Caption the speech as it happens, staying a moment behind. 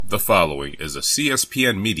The following is a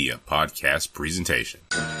CSPN Media podcast presentation.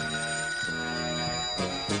 Good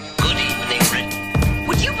evening, Rick.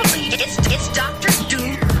 Would you believe it's Dr.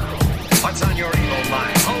 Doom? What's on your evil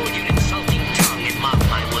mind? Hold your insulting tongue and mark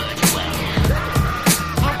my words well.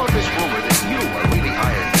 How about this rumor that you are really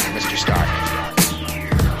Iron Man, Mr. Stark?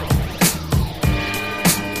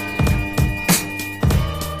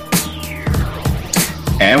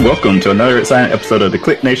 And welcome to another exciting episode of the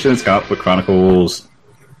Click Nation's Comic Book Chronicles.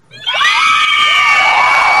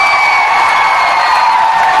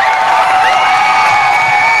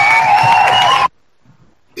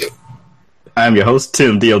 I'm your host,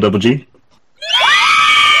 Tim DLGG.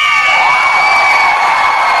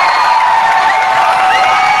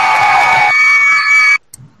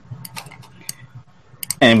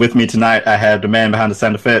 And with me tonight, I have the man behind the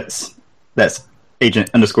sound effects. That's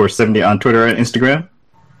Agent _70 on Twitter and Instagram.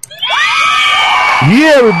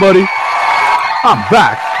 Yeah, everybody, I'm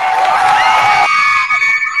back.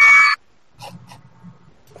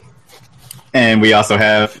 And we also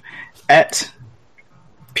have at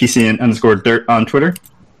PCN_dirt on Twitter.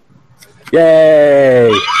 Yay!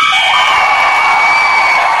 I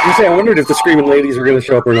wondered if the Screaming Ladies were going to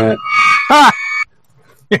show up or not. Ah!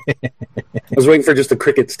 I was waiting for just the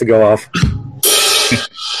crickets to go off.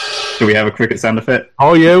 Do we have a cricket sound effect?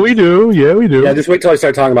 Oh yeah, we do. Yeah, we do. Yeah, just wait till I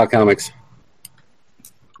start talking about comics.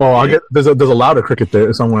 Oh, I'll get there's a louder cricket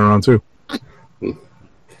there somewhere around too.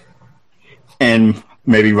 And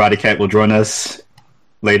maybe Roddy Cat will join us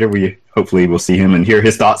later. We hopefully will see him and hear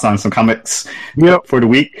his thoughts on some comics for the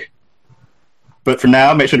week. But for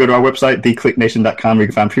now, make sure to go to our website, theclicknation.com, where you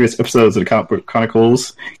can find previous episodes of the Comic Book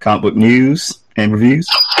Chronicles, comic book news, and reviews.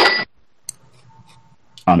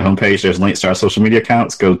 On the homepage, there's links to our social media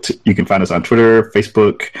accounts. You can find us on Twitter,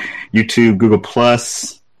 Facebook, YouTube, Google+.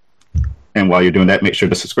 And while you're doing that, make sure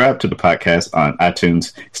to subscribe to the podcast on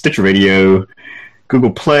iTunes, Stitcher Radio,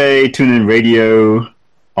 Google Play, TuneIn Radio,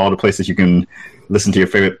 all the places you can listen to your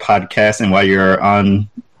favorite podcasts. And while you're on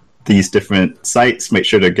these different sites, make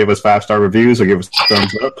sure to give us 5-star reviews or give us a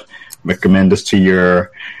thumbs up. Recommend us to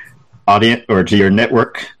your audience or to your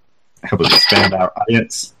network. Help us expand our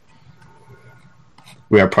audience.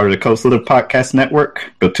 We are part of the Coast Live Podcast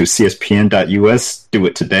Network. Go to cspn.us. Do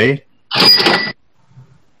it today.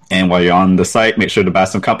 And while you're on the site, make sure to buy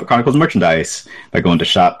some Comic Book Chronicles merchandise by going to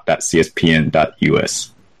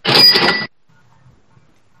shop.cspn.us.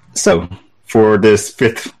 So, for this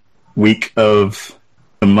 5th week of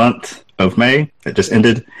the month of May that just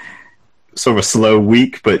ended, sort of a slow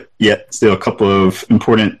week, but yet still a couple of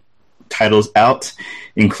important titles out,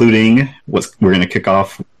 including what we're going to kick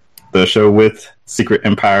off the show with, Secret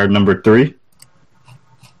Empire number 3.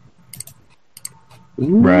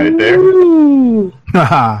 Right there.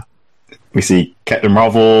 We see Captain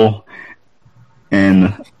Marvel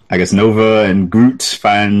and I guess Nova and Groot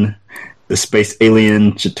find the space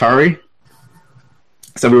alien Chitauri.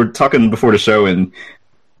 So we were talking before the show, and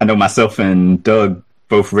I know myself and Doug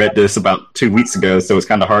both read this about 2 weeks ago, so it's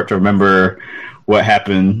kind of hard to remember what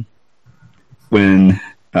happened when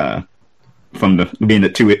from being the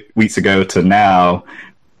 2 weeks ago to now.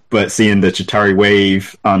 But seeing the Chitauri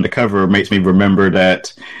wave on the cover makes me remember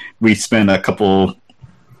that we spent the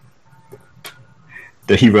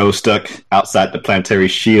hero stuck outside the planetary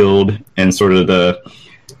shield and sort of the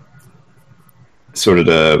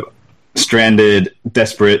stranded,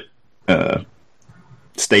 desperate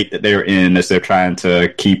state that they're in as they're trying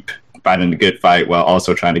to keep fighting the good fight while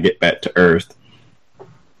also trying to get back to Earth.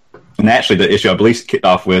 And actually, the issue I believe kicked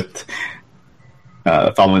off with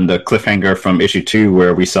following the cliffhanger from issue 2,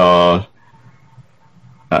 where we saw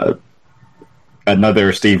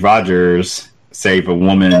another Steve Rogers save a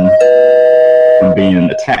woman from being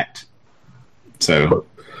attacked. So,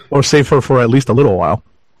 or save her for at least a little while.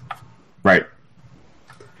 Right.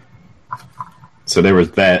 So there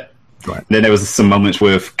was that. Right. Then there was some moments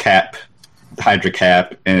with Cap, Hydra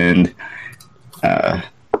Cap, and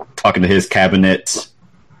talking to his cabinet,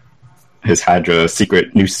 his Hydra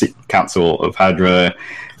secret new council of Hydra.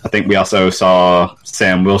 I think we also saw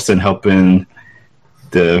Sam Wilson helping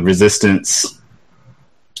the Resistance.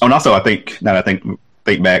 Oh, and also I think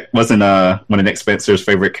back, wasn't one of Nick Spencer's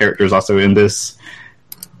favorite characters also in this?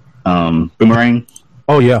 Boomerang.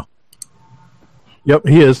 Oh yeah. Yep,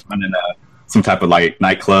 he is. And then some type of like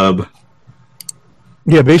nightclub.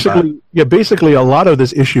 Yeah, basically, a lot of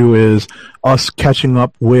this issue is us catching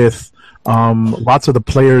up with lots of the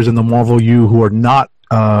players in the Marvel U who are not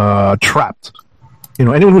trapped. You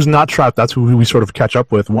know, anyone who's not trapped, that's who we sort of catch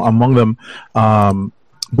up with. Among them,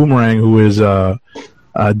 Boomerang, who is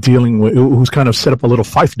dealing with, who's kind of set up a little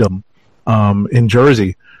fiefdom in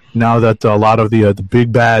Jersey. now that a lot of the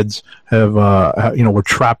big bads have were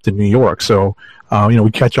trapped in New York. So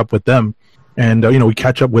we catch up with them, and we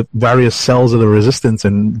catch up with various cells of the resistance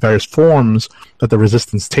and various forms that the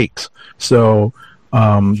resistance takes. So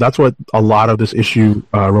that's what a lot of this issue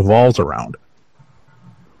revolves around.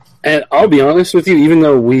 And I'll be honest with you, even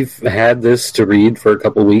though we've had this to read for a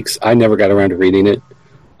couple of weeks, I never got around to reading it.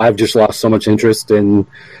 I've just lost so much interest in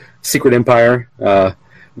Secret Empire.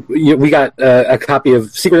 We got a copy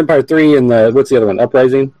of Secret Empire 3 and what's the other one?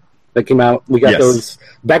 Uprising that came out. We got those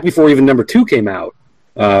back before even number 2 came out.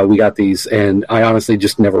 We got these, and I honestly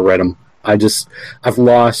just never read them. I've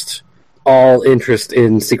lost all interest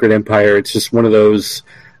in Secret Empire. It's just one of those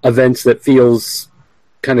events that feels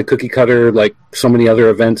kind of cookie cutter, like so many other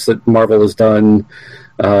events that Marvel has done.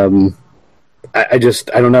 I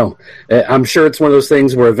don't know. I'm sure it's one of those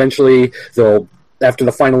things where eventually after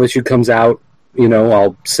the final issue comes out,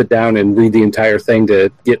 I'll sit down and read the entire thing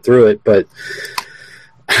to get through it. But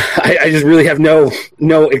I just really have no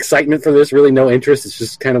excitement for this, really no interest. It's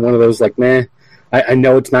just kind of one of those like, meh, I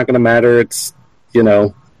know it's not going to matter. It's,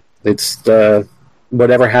 it's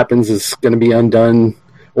whatever happens is going to be undone,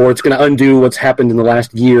 or it's going to undo what's happened in the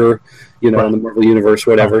last year, in the Marvel Universe,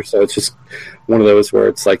 whatever. Right. So it's just one of those where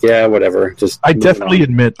it's like, yeah, whatever. I definitely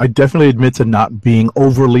admit to not being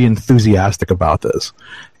overly enthusiastic about this.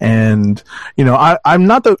 And, I'm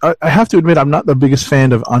not I have to admit, I'm not the biggest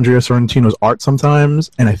fan of Andrea Sorrentino's art sometimes.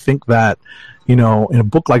 And I think that, in a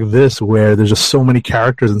book like this, where there's just so many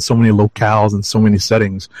characters and so many locales and so many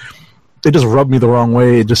settings, it just rubbed me the wrong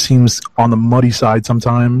way. It just seems on the muddy side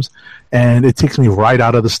sometimes. And it takes me right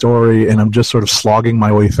out of the story, and I'm just sort of slogging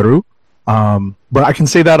my way through. But I can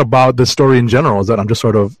say that about the story in general, is that I'm just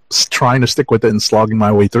sort of trying to stick with it and slogging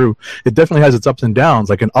my way through. It definitely has its ups and downs.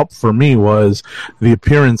 Like, an up for me was the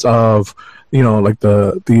appearance of, like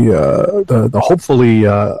the hopefully,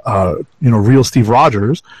 real Steve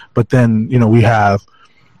Rogers. But then, we have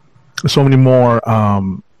so many more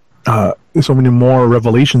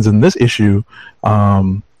revelations in this issue,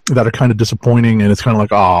 that are kind of disappointing, and it's kind of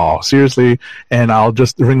like, oh, seriously? And I'll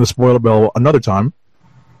just ring the spoiler bell another time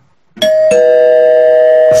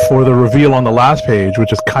for the reveal on the last page,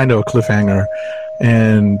 which is kind of a cliffhanger,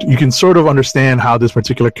 and you can sort of understand how this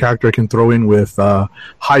particular character can throw in with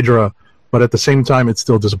Hydra, but at the same time, it's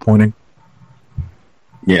still disappointing.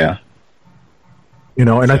 Yeah.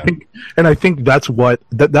 And I think that's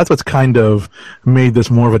what's kind of made this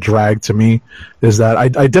more of a drag to me, is that I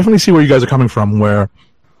definitely see where you guys are coming from, where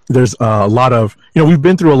there's a lot of, we've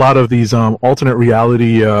been through a lot of these alternate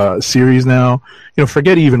reality series now.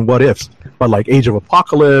 Forget even What Ifs, but like Age of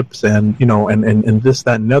Apocalypse and, and this,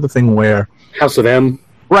 that, and the other thing where House of M.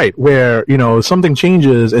 Right, where, something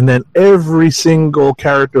changes and then every single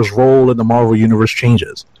character's role in the Marvel Universe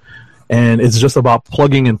changes. And it's just about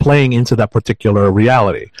plugging and playing into that particular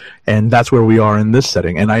reality. And that's where we are in this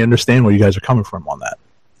setting. And I understand where you guys are coming from on that.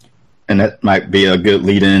 And that might be a good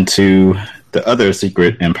lead into the other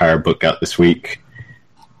Secret Empire book out this week,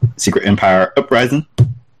 Secret Empire Uprising.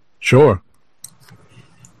 Sure.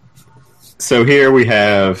 So here we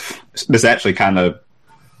have, this actually kind of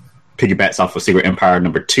piggybacks off of Secret Empire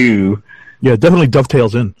number 2. Yeah, definitely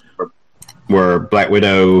dovetails in. Where Black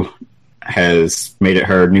Widow has made it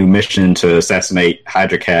her new mission to assassinate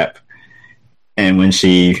Hydra Cap. And when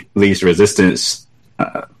she leaves the Resistance,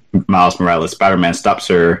 Miles Morales, Spider-Man, stops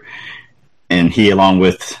her, and he, along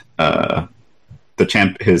with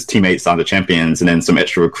his teammates on the Champions, and then some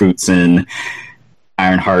extra recruits in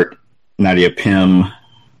Ironheart, Nadia Pym,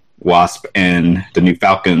 Wasp, and the new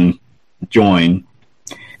Falcon, join.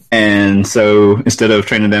 And so instead of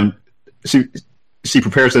training them, she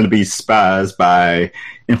prepares them to be spies by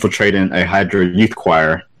infiltrating a Hydra youth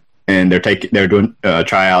choir, and they're doing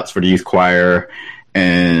tryouts for the youth choir,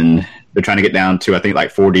 and they're trying to get down to, I think,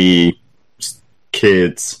 like 40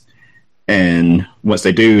 kids. And once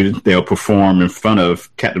they do, they'll perform in front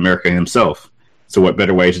of Captain America himself. So what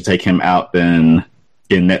better way to take him out than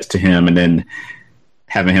getting next to him and then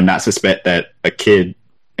having him not suspect that a kid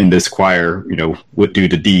in this choir, would do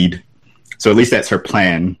the deed. So at least that's her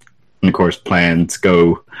plan. And of course, plans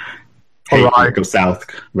go south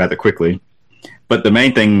rather quickly. But the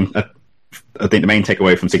main thing, I think the main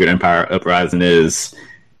takeaway from Secret Empire Uprising is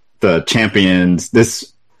the Champions.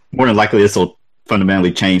 This, more than likely, this will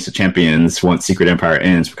fundamentally change the Champions once Secret Empire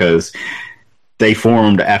ends, because they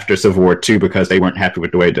formed after Civil War II because they weren't happy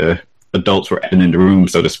with the way the adults were acting in the room,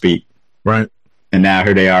 so to speak. Right. And now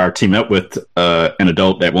here they are teaming up with an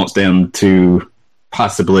adult that wants them to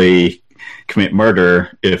possibly commit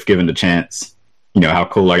murder if given the chance. How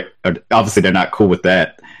cool, obviously they're not cool with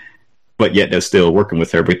that, but yet they're still working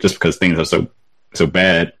with her, but just because things are so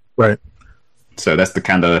bad. Right. So that's the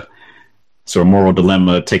kind of sort of moral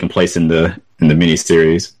dilemma taking place in the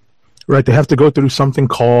miniseries. Right. They have to go through something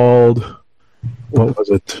called, what was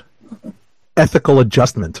it? Ethical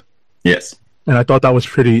adjustment. Yes. And I thought that was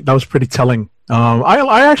pretty telling.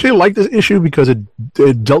 I actually like this issue because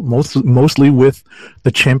it dealt mostly with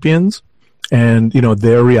the champions and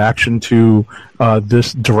their reaction to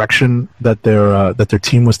this direction that their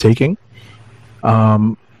team was taking.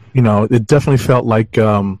 It definitely felt like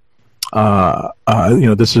this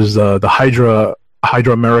is the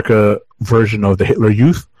Hydra America version of the Hitler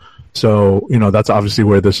Youth. So that's obviously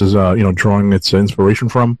where this is drawing its inspiration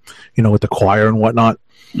from. With the choir and whatnot.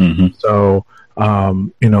 Mm-hmm. So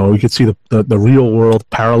you could see the real world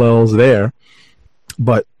parallels there,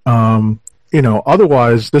 but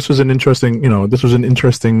otherwise this was an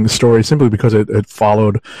interesting story simply because it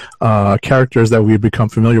followed characters that we had become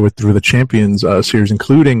familiar with through the Champions series,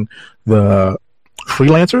 including the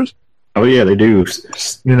freelancers. Oh yeah, they do.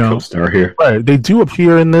 Co-star here, right? They do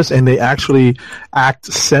appear in this, and they actually act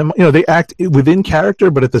they act within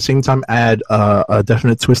character, but at the same time add a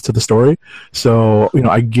definite twist to the story. So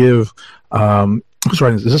I give. Who's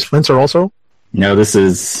writing this? Is this Spencer also? No, this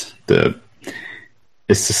is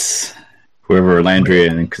whoever Landry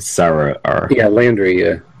and Cassara are. Yeah,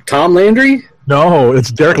 Landry. Tom Landry? No,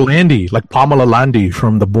 it's Derek Landy, like Pamela Landy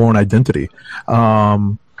from The Bourne Identity.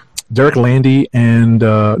 Derek Landy and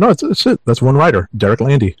no, it's it. That's one writer, Derek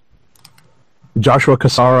Landy. Joshua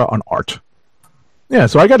Cassara on art. Yeah,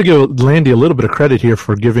 so I got to give Landy a little bit of credit here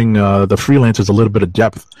for giving the freelancers a little bit of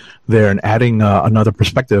depth there and adding another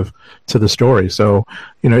perspective to the story. So,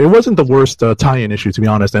 it wasn't the worst tie-in issue, to be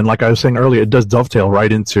honest. And like I was saying earlier, it does dovetail right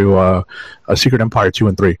into a Secret Empire 2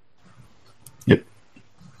 and 3. Yep.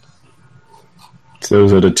 So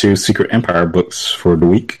those are the two Secret Empire books for the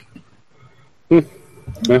week. Yeah.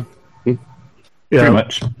 Pretty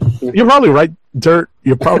much. You're probably right, Dirt.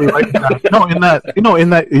 You're probably right. In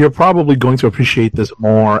that you're probably going to appreciate this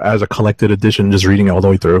more as a collected edition, just reading it all the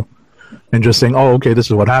way through, and just saying, "Oh, okay, this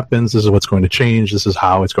is what happens. This is what's going to change. This is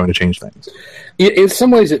how it's going to change things." In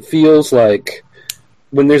some ways, it feels like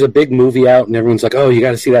when there's a big movie out and everyone's like, "Oh, you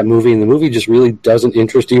got to see that movie," and the movie just really doesn't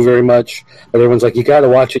interest you very much, but everyone's like, "You got to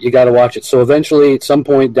watch it. You got to watch it." So eventually, at some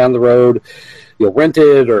point down the road, you'll rent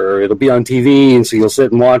it or it'll be on TV, and so you'll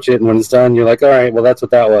sit and watch it, and when it's done, you're like, all right, well, that's what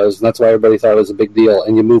that was, and that's why everybody thought it was a big deal,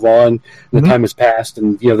 and you move on, and the time has passed,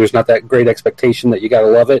 and there's not that great expectation that you got to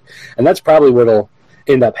love it, and that's probably what'll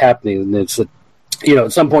end up happening, and it's at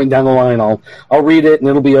some point down the line, I'll read it, and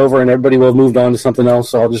it'll be over, and everybody will have moved on to something else,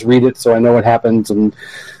 so I'll just read it so I know what happens, and,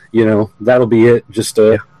 that'll be it, just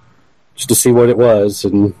to see what it was,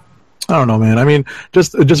 and I don't know, man. I mean,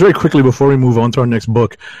 just very quickly before we move on to our next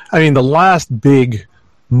book, I mean, the last big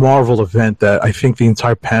Marvel event that I think the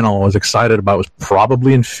entire panel was excited about was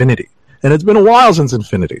probably Infinity, and it's been a while since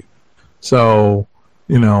Infinity. So,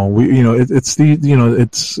 I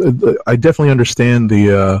definitely understand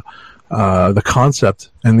the concept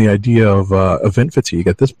and the idea of event fatigue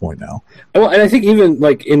at this point now. Well, and I think even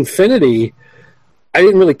like Infinity, I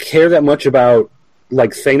didn't really care that much about.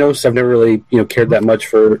 Like Thanos, I've never really cared that much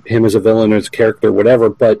for him as a villain or as a character or whatever,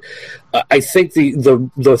 but I think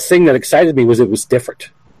the thing that excited me was it was different.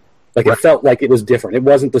 Like it felt like it was different. It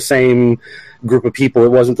wasn't the same group of people.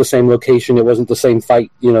 It wasn't the same location. It wasn't the same fight,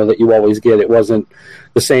 that you always get. It wasn't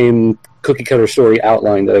the same cookie cutter story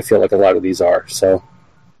outline that I feel like a lot of these are. So,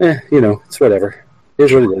 it's whatever. It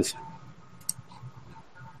is what it is.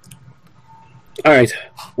 All right,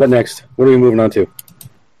 what next? What are we moving on to?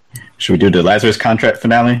 Should we do the Lazarus contract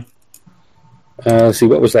finale? Let's see,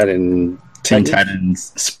 what was that in Teen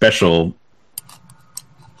Titans special?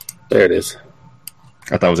 There it is.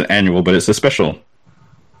 I thought it was an annual, but it's a special.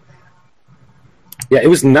 Yeah, it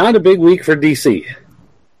was not a big week for DC.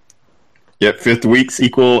 Yep, 5th weeks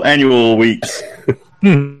equal annual weeks.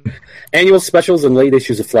 Annual specials and late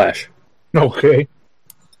issues of Flash. Okay.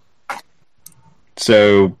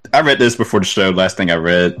 So I read this before the show, last thing I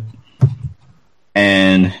read.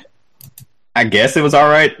 And I guess it was all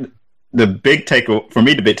right. The big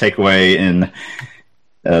takeaway in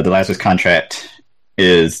the Lazarus contract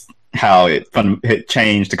is how it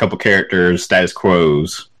changed a couple characters' status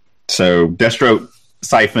quos. So Deathstroke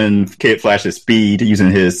siphoned Kid Flash's speed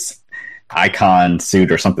using his icon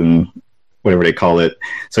suit or something, whatever they call it.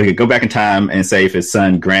 So he could go back in time and save his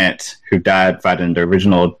son Grant, who died fighting the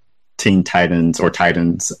original Teen Titans or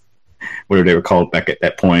Titans, whatever they were called back at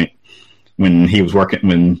that point. When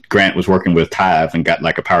Grant was working with Tive and got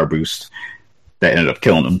like a power boost that ended up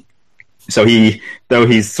killing him. So though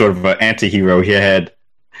he's sort of an anti-hero, he had at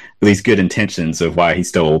least good intentions of why he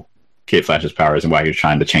stole Kid Flash's powers and why he was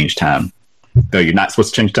trying to change time. though you're not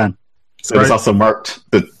supposed to change time. So Right. this also marked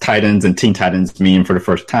the Titans and Teen Titans meeting for the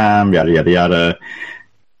first time, yada, yada,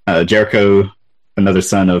 yada. Jericho, another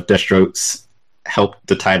son of Deathstroke's, helped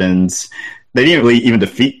the Titans. They didn't really even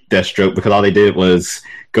defeat Deathstroke because all they did was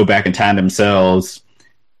go back in time themselves,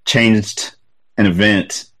 changed an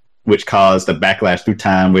event which caused a backlash through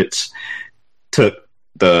time, which took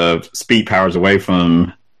the speed powers away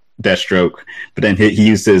from Deathstroke. But then he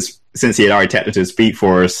used his, since he had already tapped into his Speed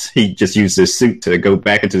Force, he just used his suit to go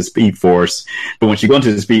back into the Speed Force. But once you go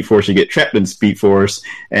into the Speed Force, you get trapped in the Speed Force,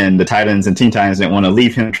 and the Titans and Teen Titans didn't want to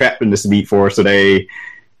leave him trapped in the Speed Force, so they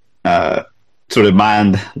sort of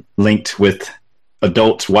mind linked with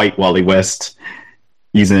adult white Wally West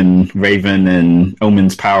using Raven and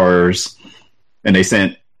Omen's powers, and they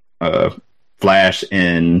sent Flash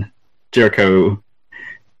and Jericho,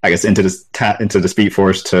 I guess, into the Speed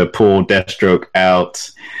Force to pull Deathstroke out.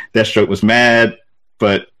 Deathstroke was mad,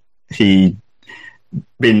 but he,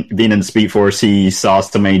 being in the Speed Force, he saw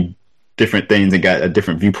so many different things and got a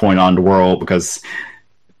different viewpoint on the world because,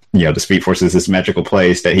 you know, the Speed Force is this magical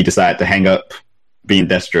place that he decided to hang up being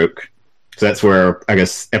Deathstroke. So that's where, I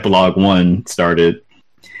guess, Epilogue 1 started.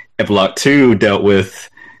 Epilogue 2 dealt with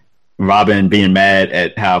Robin being mad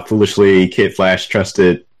at how foolishly Kid Flash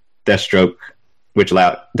trusted Deathstroke, which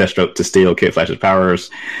allowed Deathstroke to steal Kid Flash's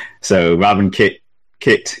powers. So Robin kicked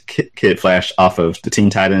Kid Flash off of the Teen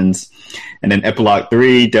Titans. And then Epilogue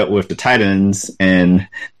 3 dealt with the Titans, and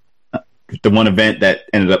the one event that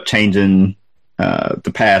ended up changing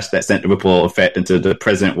the past that sent the ripple effect into the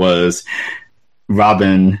present was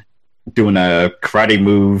Robin doing a karate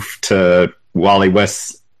move to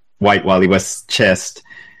White Wally West's chest,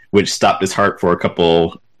 which stopped his heart for a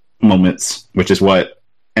couple moments, which is what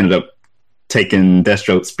ended up taking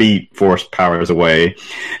Deathstroke's Speed Force powers away.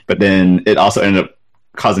 But then it also ended up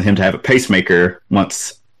causing him to have a pacemaker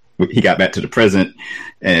once he got back to the present,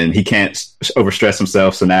 and he can't overstress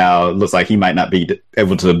himself, so now it looks like he might not be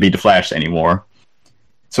able to be the Flash anymore.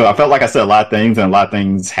 So I felt like I said a lot of things, and a lot of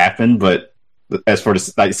things happened, but as for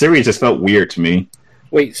the series, just felt weird to me.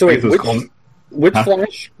 Wait, which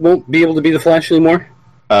Flash won't be able to be the Flash anymore?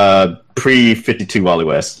 Pre-52 Wally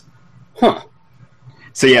West. Huh.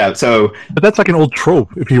 So yeah, But that's like an old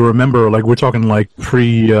trope, if you remember. Like, we're talking like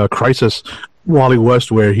pre-Crisis Wally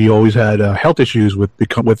West, where he always had health issues with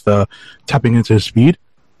tapping into his speed.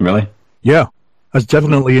 Really? Yeah, that's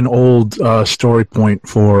definitely an old story point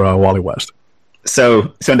for Wally West.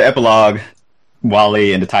 So in the epilogue,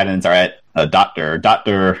 Wally and the Titans are at a doctor.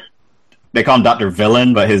 They call him Dr.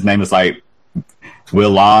 Villain, but his name is like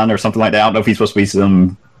Will Lon or something like that. I don't know if he's supposed to be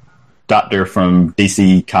some doctor from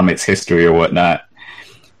DC Comics history or whatnot.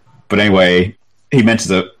 But anyway, he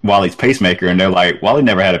mentions Wally's pacemaker, and they're like, Wally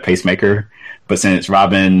never had a pacemaker, but since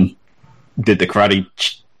Robin did the karate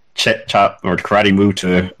chop or the karate move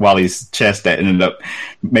to Wally's chest, that ended up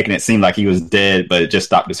making it seem like he was dead, but it just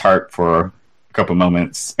stopped his heart for a couple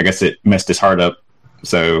moments. I guess it messed his heart up,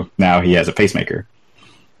 so now he has a pacemaker.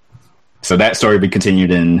 So that story will be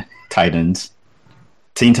continued in Titans.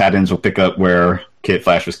 Teen Titans will pick up where Kid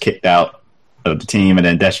Flash was kicked out of the team, and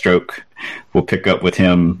then Deathstroke will pick up with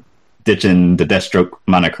him ditching the Deathstroke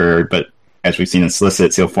moniker, but as we've seen in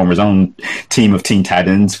Solicits, he'll form his own team of Teen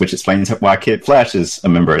Titans, which explains why Kid Flash is a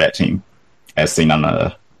member of that team, as seen on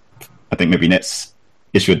the, I think maybe next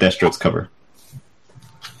issue of Deathstroke's cover.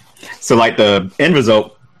 So like the end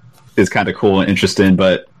result is kind of cool and interesting,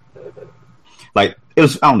 but like it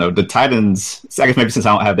was, I don't know, the Titans, I guess maybe since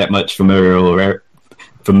I don't have that much familiarity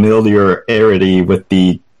with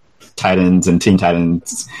the Titans and Teen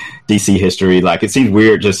Titans DC history, like it seems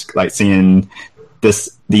weird just like seeing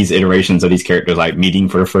these iterations of these characters like meeting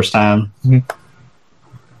for the first time. Mm-hmm.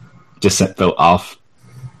 Just felt off.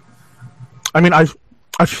 I mean, I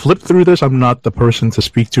flipped through this. I'm not the person to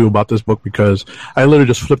speak to about this book because I literally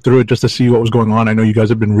just flipped through it just to see what was going on. I know you guys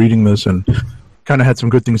have been reading this and kind of had some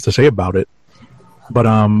good things to say about it. But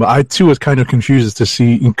I too was kind of confused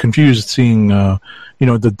seeing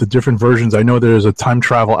the different versions. I know there's a time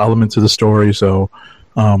travel element to the story, so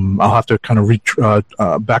I'll have to kind of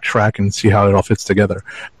backtrack and see how it all fits together.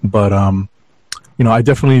 But I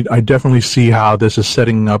definitely see how this is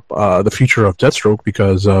setting up the future of Deathstroke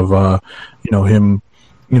because of him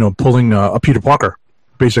pulling a Peter Parker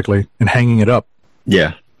basically and hanging it up.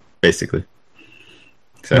 Yeah, basically.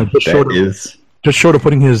 So just short of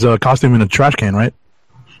putting his costume in a trash can, right?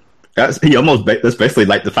 That's basically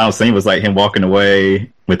like the final scene was like him walking away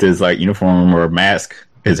with his like uniform or mask,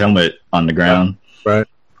 his helmet on the ground. Right.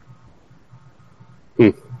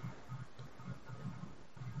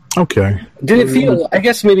 Okay. Did it feel? I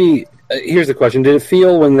guess maybe here's the question: did it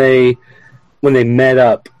feel when they met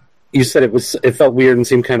up you said it felt weird and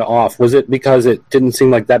seemed kind of off. Was it because it didn't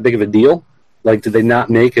seem like that big of a deal? Like, did they not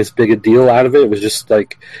make as big a deal out of it? It was just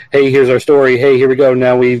like, hey, here's our story. Hey, here we go.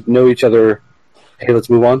 Now we know each other. Hey, let's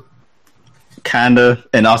move on. Kinda,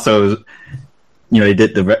 and also, they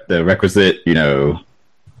did the requisite.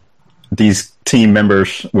 These team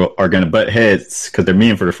members are going to butt heads because they're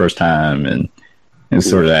meeting for the first time, and it's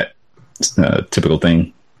sort of that typical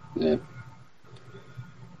thing. Yeah.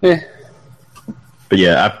 But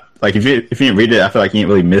yeah, if you didn't read it, I feel like you didn't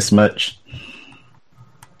really miss much.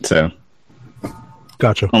 So,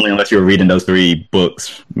 gotcha. Only unless you were reading those 3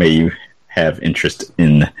 books may you have interest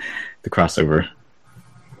in the crossover.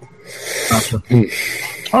 Gotcha.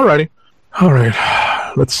 Alrighty. All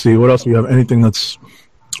right. Let's see. What else do we have? Anything that's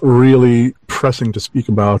really pressing to speak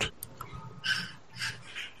about?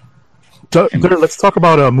 Let's talk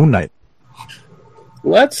about Moon Knight.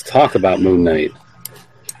 Let's talk about Moon Knight.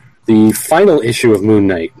 The final issue of Moon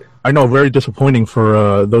Knight. I know, very disappointing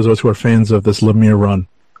for those of us who are fans of this Lemire run.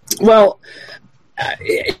 Well,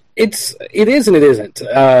 it is and it isn't.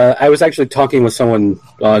 I was actually talking with someone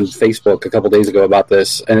on Facebook a couple days ago about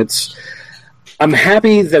this, and I'm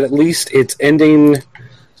happy that at least it's ending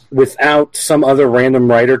without some other random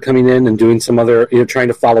writer coming in and doing some other, trying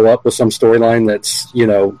to follow up with some storyline that's,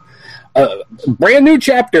 a brand new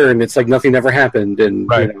chapter, and it's like nothing ever happened, and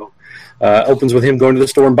right. Opens with him going to the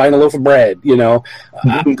store and buying a loaf of bread. Mm-hmm.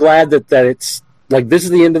 I'm glad that it's like this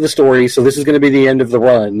is the end of the story, so this is going to be the end of the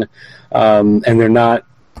run, and they're not,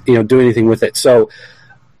 doing anything with it. So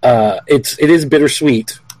it is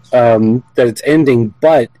bittersweet that it's ending,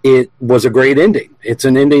 but it was a great ending. It's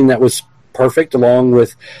an ending that was perfect, along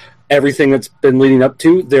with everything that's been leading up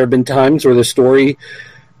to. There have been times where the story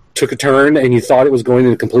took a turn and you thought it was going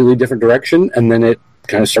in a completely different direction, and then it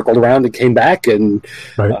kind of circled around and came back, and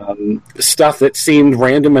right. Stuff that seemed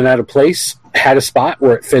random and out of place had a spot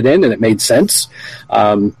where it fit in and it made sense.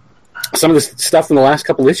 Some of the stuff in the last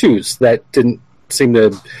couple issues that didn't seem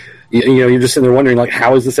to, you're just sitting there wondering, like,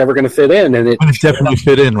 how is this ever going to fit in? And it definitely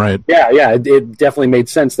fit in, right? Yeah, it definitely made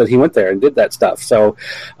sense that he went there and did that stuff. So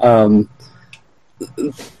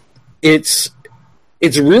it's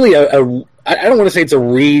really I don't want to say it's a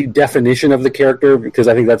redefinition of the character, because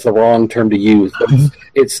I think that's the wrong term to use. But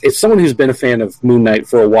it's someone who's been a fan of Moon Knight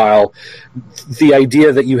for a while. The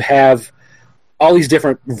idea that you have all these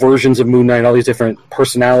different versions of Moon Knight, all these different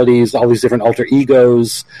personalities, all these different alter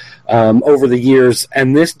egos over the years,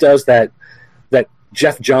 and this does that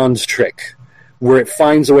Jeff Johns trick, where it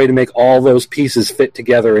finds a way to make all those pieces fit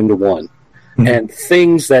together into one, and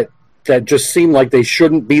things that just seem like they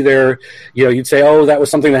shouldn't be there. You'd say, oh, that was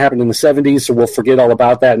something that happened in the 70s, so we'll forget all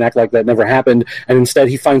about that and act like that never happened. And instead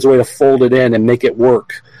he finds a way to fold it in and make it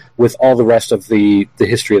work with all the rest of the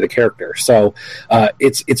history of the character. So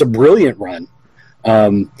it's a brilliant run.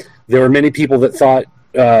 There were many people that thought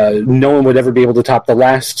no one would ever be able to top the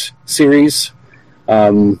last series.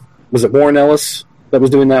 Was it Warren Ellis that was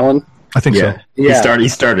doing that one? I think so. Yeah. He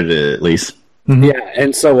started it, at least. Mm-hmm. Yeah,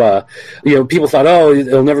 and so people thought, oh,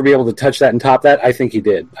 he'll never be able to touch that and top that. I think he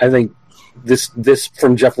did. I think this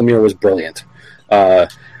from Jeff Lemire was brilliant. The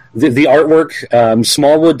artwork,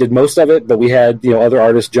 Smallwood did most of it, but we had other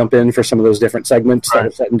artists jump in for some of those different segments that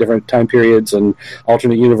are set in different time periods and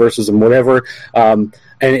alternate universes and whatever. And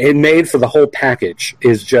it made for the whole package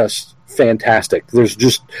is just fantastic.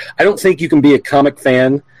 I don't think you can be a comic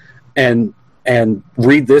fan and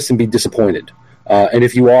read this and be disappointed. And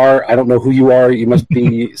if you are, I don't know who you are. You must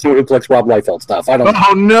be someone who collects Rob Liefeld stuff. I don't know.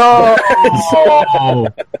 Oh, no!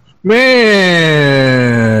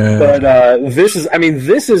 Man! But this is,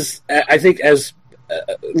 I think, as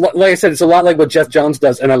like I said, it's a lot like what Jeff Johns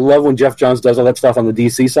does. And I love when Jeff Johns does all that stuff on the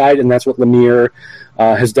DC side, and that's what Lemire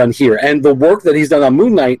has done here. And the work that he's done on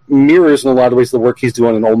Moon Knight mirrors in a lot of ways the work he's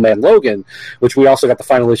doing in Old Man Logan, which we also got the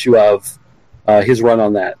final issue of. His run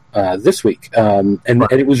on that this week. And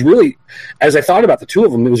it was really, as I thought about the two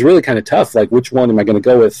of them, it was really kind of tough. Like, which one am I going to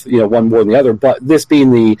go with, one more than the other? But this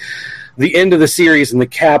being the end of the series and the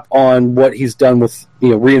cap on what he's done with,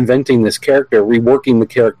 reinventing this character, reworking the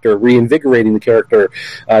character, reinvigorating the character,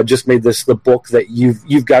 just made this the book that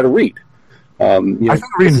you've got to read. I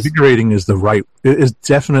think reinvigorating is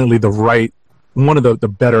definitely the right one of the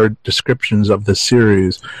better descriptions of the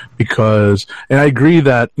series, because, and I agree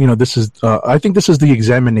that this is I think this is the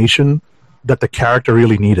examination that the character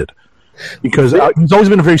really needed, because he's always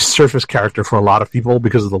been a very surface character for a lot of people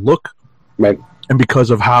because of the look, right, and because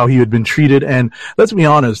of how he had been treated. And let's be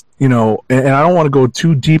honest, and I don't want to go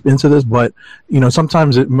too deep into this, but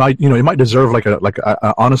sometimes it might deserve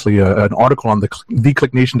honestly an article on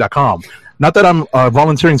theclicknation.com. Not that I'm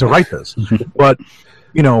volunteering to write this, but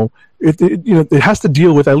it has to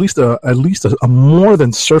deal with at least a more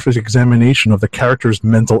than surface examination of the character's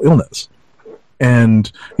mental illness.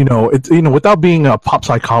 And without being a pop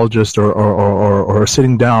psychologist or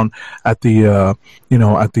sitting down at the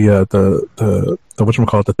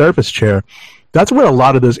whatchamacallit, the therapist chair, that's where a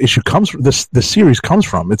lot of this issue comes from. This series comes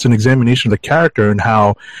from. It's an examination of the character and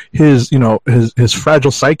how his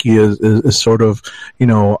fragile psyche is sort of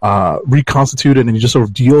reconstituted, and he just sort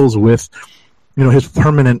of deals with his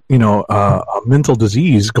permanent mental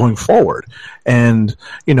disease going forward. And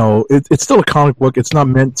it's still a comic book. It's not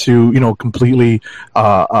meant to completely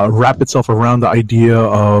wrap itself around the idea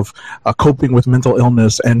of coping with mental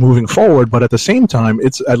illness and moving forward, but at the same time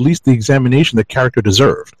it's at least the examination the character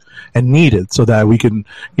deserved and needed, so that we can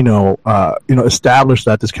establish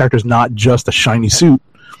that this character is not just a shiny suit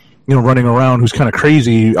running around who's kind of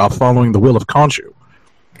crazy following the will of Khonshu.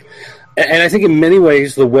 And I think in many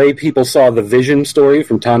ways, the way people saw the Vision story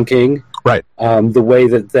from Tom King, right? The way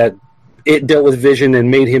that it dealt with Vision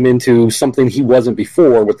and made him into something he wasn't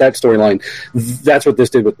before with that storyline, that's what this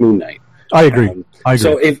did with Moon Knight. I agree.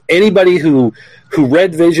 So if anybody who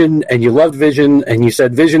read Vision and you loved Vision and you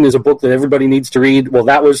said Vision is a book that everybody needs to read, well,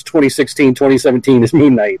 that was 2016, 2017 is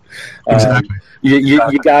Moon Knight. Exactly.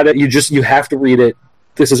 You got it. You have to read it.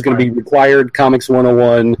 This is going to be required Comics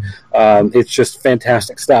 101. It's just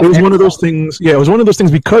fantastic stuff. It was one of those things. Yeah, it was one of those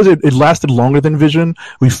things because it lasted longer than Vision.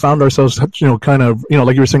 We found ourselves, kind of,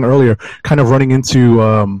 like you were saying earlier, kind of running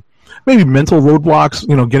into maybe mental roadblocks.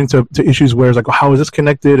 Getting to issues where it's like, well, how is this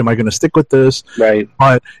connected? Am I going to stick with this? Right.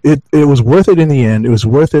 But it was worth it in the end. It was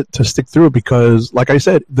worth it to stick through it because, like I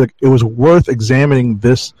said, it was worth examining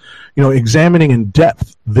this, examining in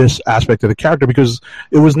depth this aspect of the character because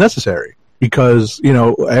it was necessary. Because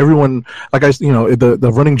everyone, like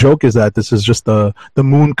the running joke is that this is just the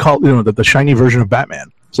moon cult, the shiny version of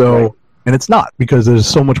Batman. So, right. And it's not, because there's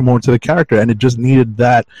so much more to the character, and it just needed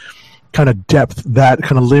that kind of depth, that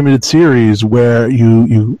kind of limited series where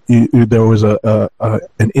there was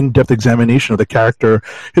an in-depth examination of the character,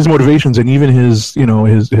 his motivations, and even his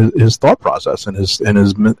his thought process and his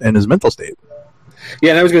mental state.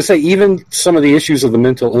 Yeah, and I was going to say even some of the issues of the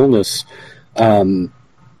mental illness.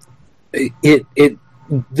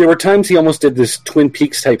 There were times he almost did this Twin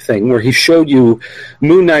Peaks type thing where he showed you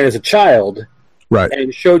Moon Knight as a child, right,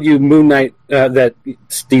 and showed you Moon Knight that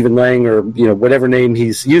Stephen Lang or whatever name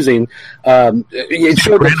he's using. It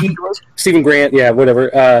showed that Stephen Grant, yeah, whatever.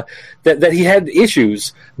 That he had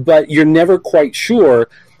issues, but you're never quite sure.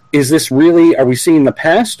 Is this really? Are we seeing the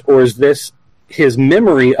past, or is this his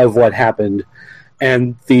memory of what happened?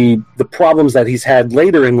 And the problems that he's had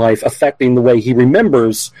later in life affecting the way he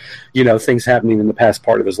remembers, things happening in the past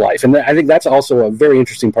part of his life. And I think that's also a very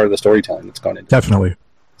interesting part of the storytelling that's gone into it. Definitely.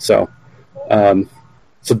 So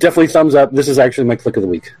definitely thumbs up. This is actually my click of the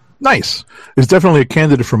week. Nice. It's definitely a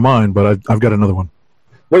candidate for mine, but I've got another one.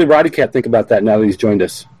 What did Roddy Cat think about that now that he's joined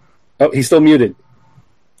us? Oh, he's still muted.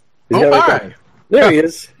 Hi. There he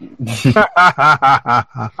is.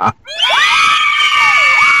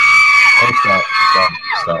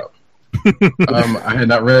 Stop. I had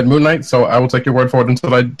not read Moon Knight, so I will take your word for it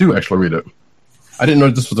until I do actually read it. I didn't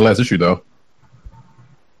know this was the last issue, though.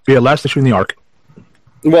 Yeah, last issue in the arc.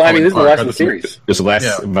 Well, I mean, this is the last of the series. This is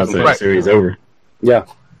the last series over. Yeah.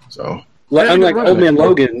 So, unlike Old Man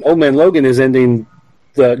Logan is ending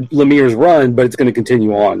the Lemire's run, but it's going to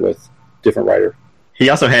continue on with different writer. He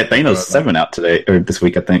also had Thanos 7 out today, or this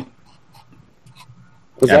week, I think.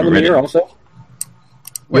 Was that Lemire also?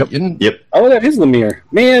 Wait, yep. Oh, that is Lemire.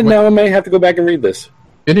 Man, now I may have to go back and read this.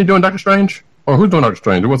 Isn't he doing Doctor Strange? Or who's doing Doctor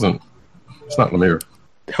Strange? It's not Lemire.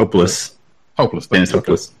 Hopeless. Dennis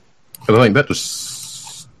Hopeless. Because I think that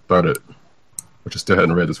just started, which I still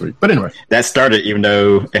hadn't read this week. But anyway. That started even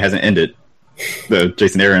though it hasn't ended. The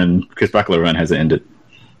Jason Aaron, Chris Bachalo run hasn't ended.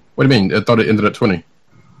 What do you mean? I thought it ended at 20.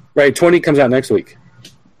 Right, 20 comes out next week.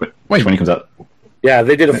 Wait, 20 comes out. Yeah,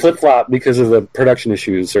 they did a flip-flop because of the production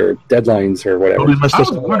issues or deadlines or whatever. I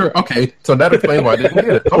was wondering, okay, so that explains why I didn't get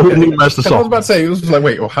it. Okay. I was about to say, it was like,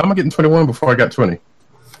 wait, well, how am I getting 21 before I got 20?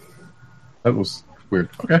 That was weird.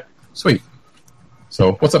 Okay, sweet.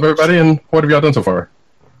 So, what's up, everybody, and what have y'all done so far?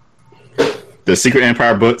 The Secret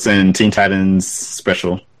Empire books and Teen Titans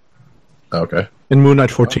special. Okay. And Moon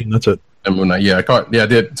Knight 14, that's it. And Moon Knight, I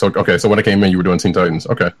did. So, okay, so when I came in, you were doing Teen Titans.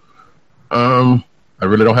 Okay. I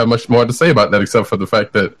really don't have much more to say about that except for the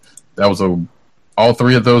fact that was all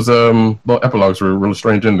three of those little epilogues were really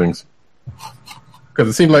strange endings. Because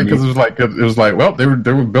it seemed like it was like well they were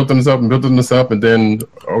building this up, and then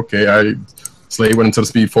Slade went into the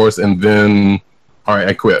Speed Force, and then all right,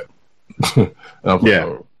 I quit. And I was like,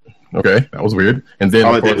 oh, okay, that was weird. And then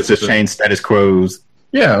all it did was just change status quos.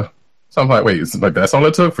 Yeah, So I'm like, wait, it's like that's all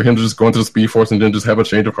it took for him to just go into the Speed Force and then just have a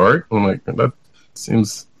change of heart? I'm like, that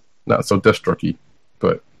seems not so Deathstroke-y.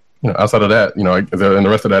 But outside of that, and the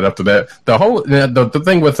rest of that after that, the whole the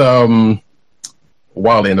thing with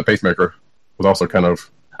Wally and the pacemaker was also kind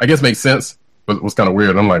of, I guess, makes sense, but it was kind of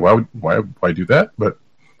weird. I'm like, why do that? But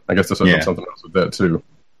I guess there's something else with that too.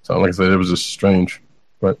 So like I said, it was just strange.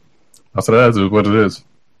 But outside of that, it is what it is.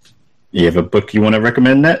 You have a book you want to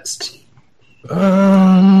recommend next?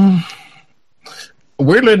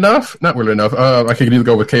 Weirdly enough, I could either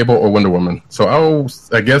go with Cable or Wonder Woman. So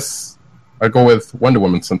I guess I go with Wonder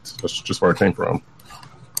Woman since that's just where it came from.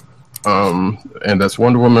 And that's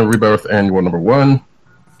Wonder Woman Rebirth Annual #1,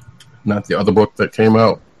 not the other book that came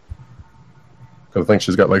out. Because I think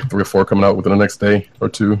she's got like 3 or 4 coming out within the next day or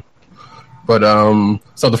 2. But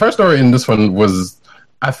so the first story in this one was,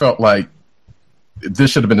 I felt like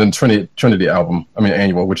this should have been in the Trinity album. I mean,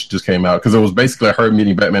 annual, which just came out, because it was basically her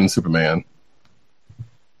meeting Batman and Superman.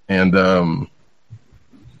 And I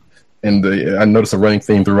noticed a running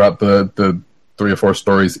theme throughout the 3 or 4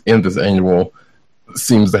 stories in this annual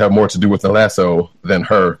seems to have more to do with the Lasso than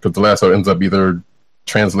her, because the Lasso ends up either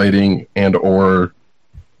translating and or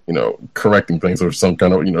correcting things or some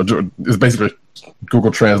kind of it's basically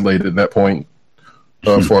Google Translate at that point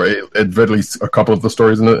for at least a couple of the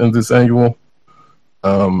stories in this annual.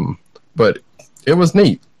 But it was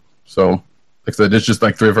neat. So like I said, it's just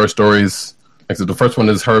like 3 of her stories. Like I said, the first one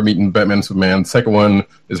is her meeting Batman and Superman. The second one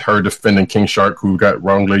is her defending King Shark, who got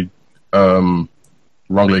wrongly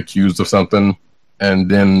accused of something. And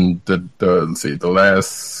then the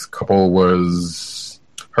last couple was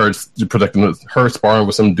her protecting her sparring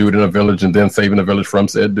with some dude in a village and then saving the village from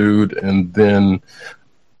said dude. And then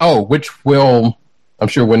which will, I'm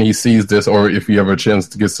sure when he sees this, or if he ever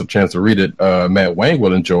gets a chance to read it, Matt Wang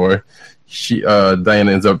will enjoy.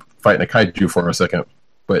 Diana ends up fighting a kaiju for a second,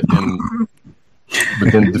 but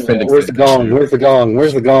then defending. Where's the gong? Where's the gong?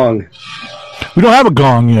 Where's the gong? We don't have a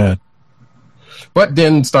gong yet. But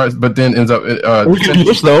then ends up. We can do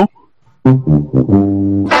this though.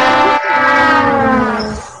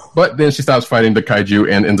 But then she stops fighting the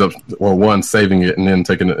kaiju and ends up, saving it and then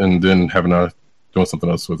taking it and then doing something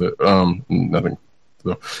else with it. Nothing.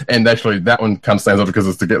 So, and actually, that one kind of stands out because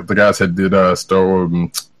it's the guys that did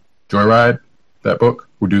Joyride, that book.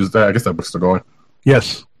 Who do that? I guess that book's still going.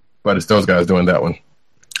 Yes, but it's those guys doing that one.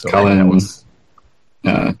 So Colin,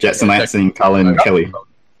 Jackson Lansing, Colin Kelly.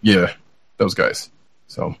 Yeah, those guys.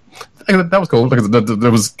 So that was cool. That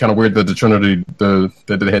was kind of weird that the Trinity, that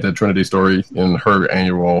they had that Trinity story in her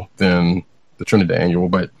annual than the Trinity annual.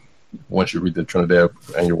 But once you read the Trinity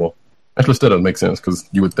annual, actually still doesn't make sense because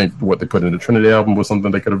you would think what they put in the Trinity album was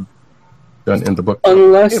something they could have done in the book.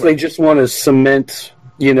 Unless they just want to cement,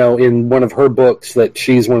 in one of her books that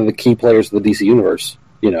she's one of the key players of the DC universe.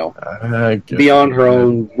 Beyond her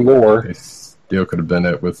own lore. They still could have done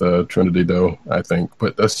that with Trinity, though, I think.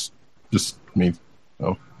 But that's just me.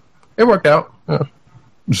 So it worked out. Yeah.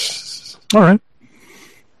 All right.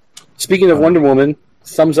 Speaking of Wonder Woman,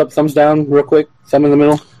 thumbs up, thumbs down, real quick. Thumb in the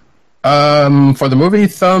middle. For the movie,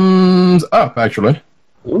 thumbs up, actually.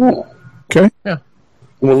 Ooh. Okay. Yeah.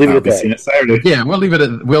 We'll leave it at that. Seeing it Saturday. Yeah, we'll leave it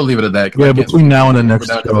at that. Yeah, between now and the next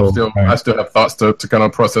show. I still have thoughts to kind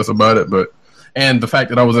of process about it, and the fact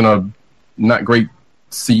that I was in a not great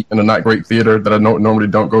seat in a not great theater that I normally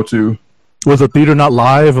don't go to. Was the theater not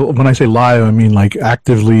live? When I say live, I mean like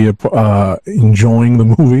actively enjoying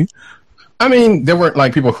the movie. I mean, there weren't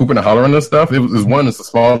like people hooping and hollering and stuff. It's a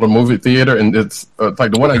smaller movie theater, and it's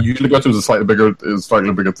like the one I usually go to is a slightly bigger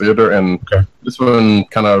theater, and this one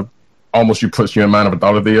kind of almost puts you in mind of a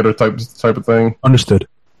dollar theater type of thing. Understood.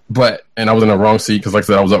 And I was in the wrong seat because, like I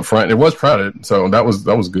said, I was up front. And it was crowded, so that was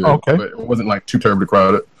good. Okay, but it wasn't like too terribly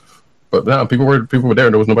crowded. But no, people were there.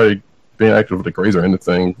 There was nobody being actively crazy or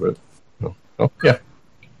anything. But yeah,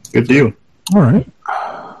 good deal. All right.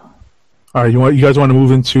 You guys want to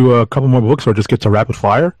move into a couple more books, or just get to rapid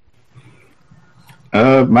fire?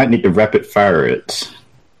 Might need to rapid fire it.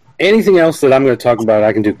 Anything else that I'm going to talk about,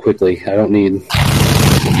 I can do quickly. I don't need.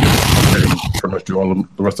 Pretty much do all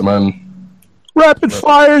the rest of mine. Rapid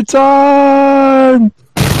fire time!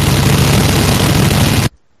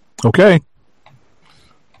 Okay.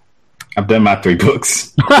 I've done my 3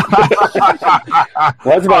 books. Well,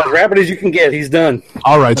 that's about as rapid as you can get. He's done.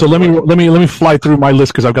 All right, so let me fly through my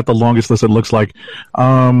list because I've got the longest list. It looks like.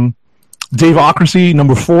 Daveocracy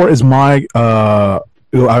 #4 is my.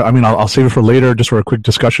 I'll save it for later, just for a quick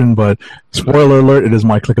discussion. But spoiler alert: it is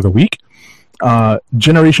my click of the week.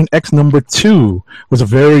 Generation X #2 was a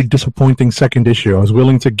very disappointing second issue. I was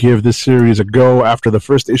willing to give this series a go after the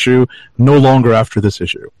first issue, no longer after this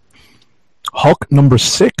issue. Hulk number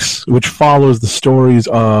 6, which follows the stories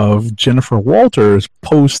of Jennifer Walters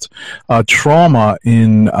post trauma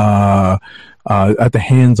in at the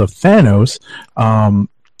hands of Thanos.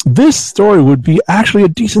 This story would be actually a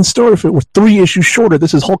decent story if it were 3 issues shorter.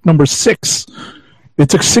 This is Hulk number 6. It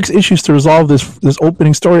took 6 issues to resolve this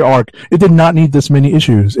opening story arc. It did not need this many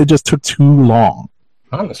issues. It just took too long.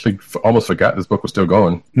 Honestly, almost forgot this book was still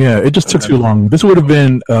going. Yeah, it just took too long. This would have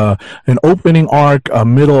been an opening arc, a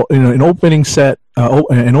middle, an opening set,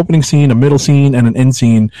 an opening scene, a middle scene, and an end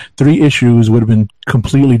scene. 3 issues would have been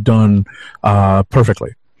completely done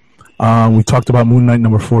perfectly. We talked about Moon Knight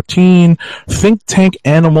number 14, Think Tank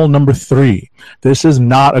Animal number 3. This is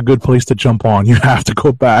not a good place to jump on. You have to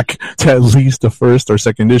go back to at least the first or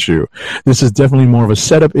second issue. This is definitely more of a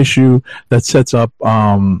setup issue that sets up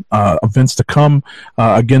events to come.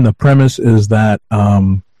 Again, the premise is that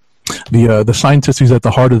the scientist who's at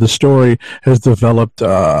the heart of the story has developed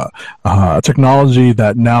technology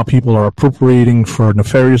that now people are appropriating for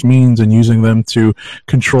nefarious means and using them to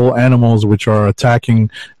control animals, which are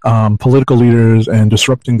attacking political leaders and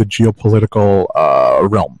disrupting the geopolitical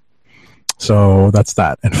realm. So that's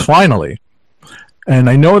that. And finally, and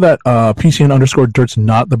I know that PCN_Dirt's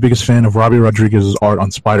not the biggest fan of Robbie Rodriguez's art on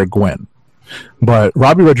Spider-Gwen, but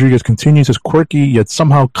Robbie Rodriguez continues his quirky yet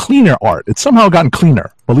somehow cleaner art. It's somehow gotten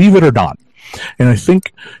cleaner, believe it or not. And I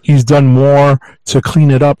think he's done more to clean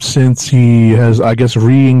it up since he has, I guess,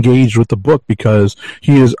 re-engaged with the book, because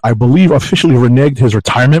he is, I believe, officially reneged his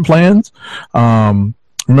retirement plans.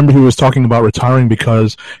 Remember, he was talking about retiring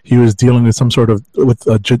because he was dealing with some sort of with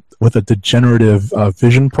a degenerative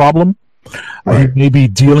vision problem. Right. He may be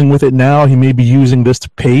dealing with it now. He may be using this to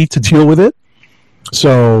pay to deal with it.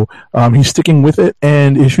 So he's sticking with it,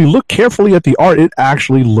 and if you look carefully at the art, it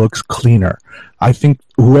actually looks cleaner. I think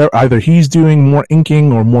either he's doing more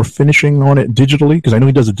inking or more finishing on it digitally, because I know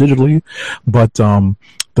he does it digitally, but the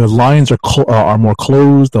lines are more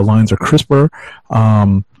closed, the lines are crisper.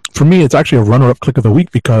 For me, it's actually a runner-up click of the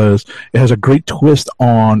week because it has a great twist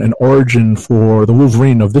on an origin for the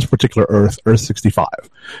Wolverine of this particular Earth 65.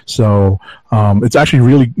 So it's actually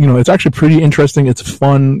really, it's actually pretty interesting. It's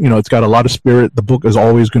fun. It's got a lot of spirit. The book is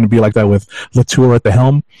always going to be like that with Latour at the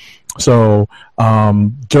helm. So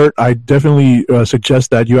Dirt, I definitely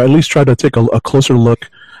suggest that you at least try to take a closer look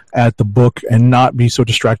at the book and not be so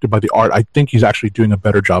distracted by the art. I think he's actually doing a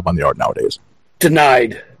better job on the art nowadays.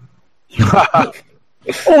 Denied.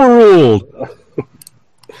 Overruled.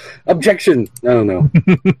 Objection. I don't know.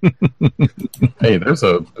 Hey, there's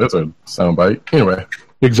a soundbite. Anyway.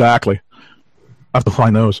 Exactly. I have to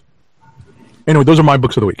find those. Anyway, those are my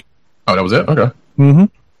books of the week. Oh, that was it? Okay. Mm-hmm.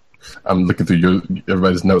 I'm looking through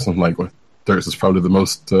everybody's notes, and I'm like, well, Thirst is probably the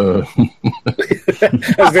most... I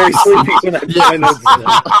was very sleepy when I put my notes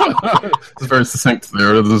down. It's very succinct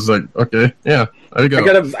there. It was like, okay, yeah, there you go. I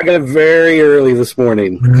got up very early this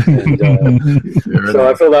morning, and so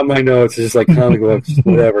I filled out my notes. It's just like comic books,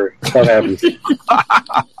 whatever. That happens.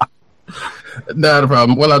 Not a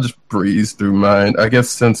problem. Well, I'll just breeze through mine. I guess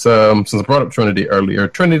since I brought up Trinity earlier,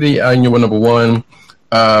 Trinity Annual number 1.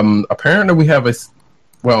 Apparently, we have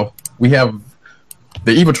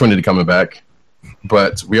the Evil Trinity coming back,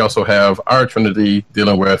 but we also have our Trinity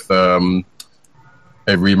dealing with a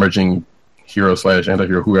re-emerging hero /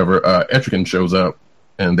 anti-hero, whoever. Etrigan shows up,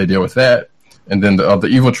 and they deal with that. And then the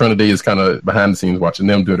Evil Trinity is kind of behind the scenes watching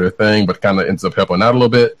them do their thing, but kind of ends up helping out a little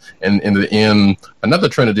bit. And in the end, another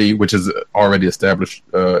Trinity, which is already established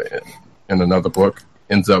in another book,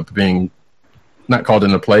 ends up being not called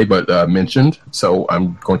into play, but mentioned. So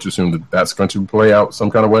I'm going to assume that that's going to play out some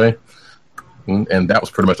kind of way. And that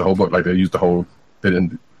was pretty much the whole book. Like they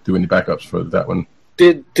didn't do any backups for that one.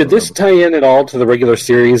 Did this tie in at all to the regular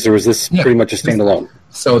series, or was this pretty much a standalone?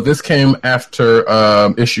 So this came after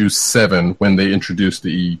issue 7 when they introduced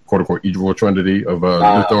the quote unquote Evil Trinity of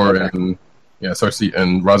Luthor and Cersei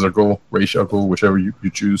and Ra's al Ghul, Ra's al Ghul, whichever you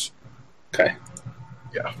choose. Okay.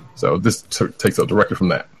 Yeah. So this takes up directly from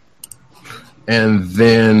that. And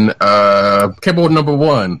then Cable number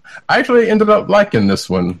 1. I actually ended up liking this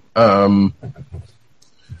one.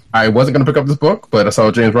 I wasn't going to pick up this book, but I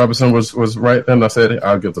saw James Robinson was right then. I said,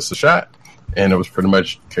 I'll give this a shot. And it was pretty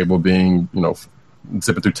much Cable being,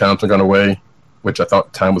 zipping through town some kind of way, which I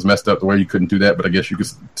thought time was messed up the way you couldn't do that, but I guess you could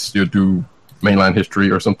still do mainline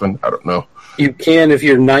history or something. I don't know. You can if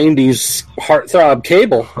you're 90s heartthrob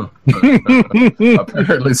Cable.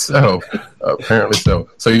 Apparently so.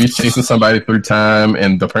 So he's chasing somebody through time,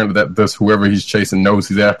 and apparently that this whoever he's chasing knows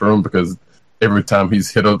he's after him, because every time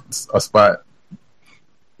he's hit a spot,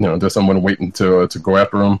 there's someone waiting to go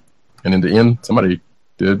after him. And in the end, somebody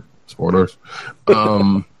did. Spoilers.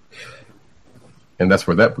 And and that's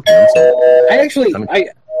where that book ends. So,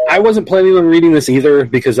 I wasn't planning on reading this either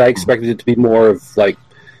because I expected it to be more of like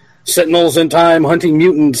Sentinels in Time hunting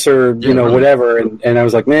mutants or whatever, and I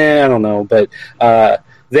was like, I don't know. But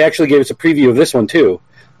they actually gave us a preview of this one too,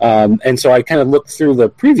 and so I kind of looked through the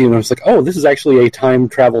preview and I was like, oh, this is actually a time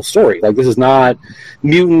travel story. Like, this is not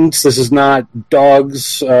mutants. This is not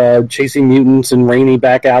dogs chasing mutants in rainy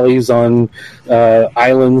back alleys on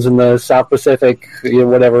islands in the South Pacific,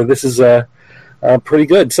 whatever. This is pretty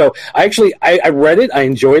good. So I read it. I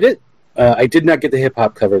enjoyed it. I did not get the hip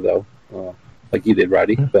hop cover though, like you did,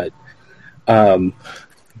 Roddy. But I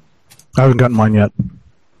haven't gotten mine yet.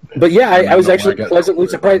 But yeah, I was actually pleasantly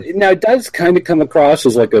surprised. Now, it does kind of come across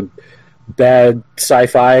as like a bad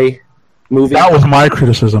sci-fi movie. That was my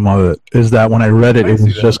criticism of it, is that when I read it, it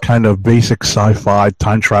was just kind of basic sci-fi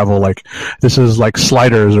time travel. Like, this is like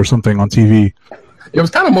Sliders or something on TV. It was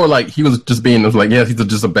kind of more like he was just being like, he's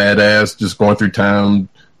just a badass, just going through town,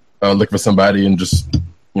 looking for somebody and just,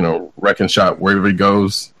 wrecking shop wherever he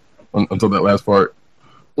goes until that last part.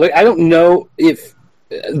 Like, I don't know if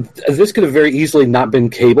this could have very easily not been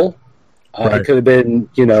Cable. Right. It could have been,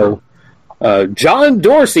 John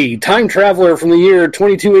Dorsey, time traveler from the year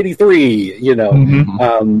 2283.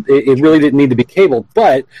 It really didn't need to be Cable,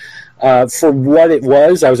 but for what it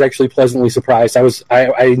was, I was actually pleasantly surprised.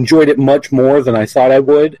 I enjoyed it much more than I thought I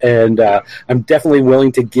would, and I'm definitely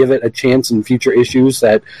willing to give it a chance in future issues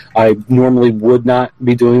that I normally would not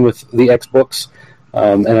be doing with the X books.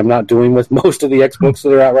 And I'm not doing with most of the X books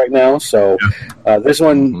that are out right now. So this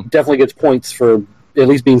one definitely gets points for at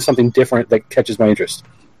least being something different that catches my interest.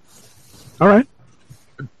 All right.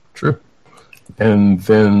 True. And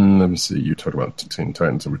then, let me see, you talked about Teen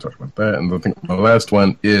Titans, so we talked about that. And I think the last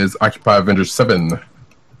one is Occupy Avengers 7,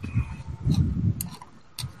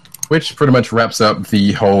 which pretty much wraps up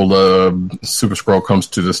the whole Super Skrull comes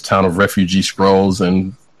to this town of refugee Skrulls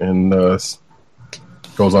and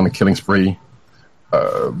goes on a killing spree.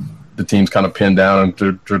 The team's kind of pinned down and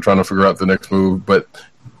they're trying to figure out the next move, but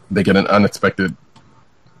they get an unexpected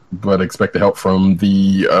but expected help from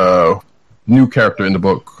the new character in the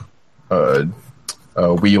book,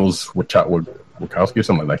 Wheels Wachowski or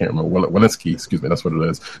something like that. I can't remember. Walensky, excuse me, that's what it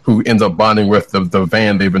is. Who ends up bonding with the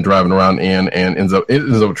van they've been driving around in, and ends up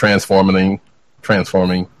transforming,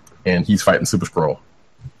 and he's fighting Super Skrull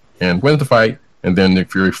and wins the fight. And then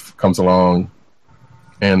Nick Fury comes along,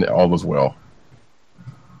 and all is well.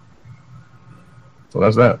 So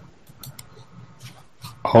that's that.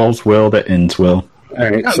 All's well that ends well. All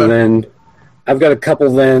right, so then I've got a couple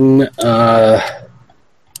then.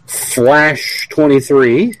 Flash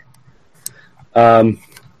 23. They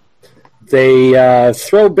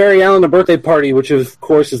throw Barry Allen a birthday party, which of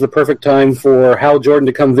course is the perfect time for Hal Jordan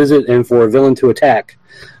to come visit and for a villain to attack.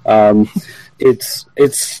 It's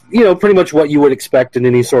pretty much what you would expect in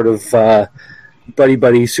any sort of buddy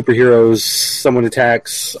superheroes. Someone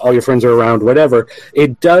attacks, all your friends are around, whatever.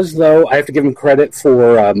 It does, though. I have to give him credit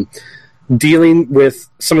for dealing with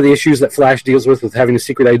some of the issues that Flash deals with having a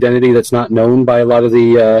secret identity that's not known by a lot of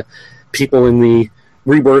the people in the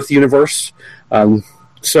Rebirth universe.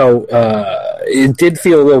 So it did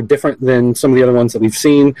feel a little different than some of the other ones that we've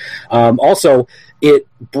seen. Also, it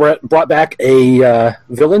brought back a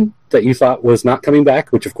villain that you thought was not coming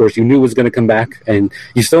back, which of course you knew was going to come back, and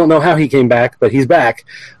you still don't know how he came back, but he's back.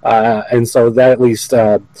 And so that at least,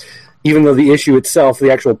 even though the issue itself,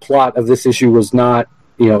 the actual plot of this issue was not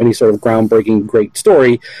any sort of groundbreaking great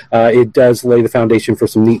story, it does lay the foundation for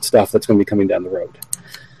some neat stuff that's going to be coming down the road.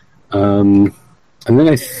 And then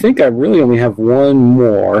I think I really only have one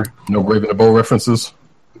more. No Brave and the Bold references?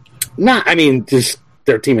 Nah, I mean, just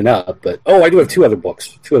they're teaming up. But I do have two other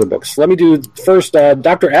books. Let me do first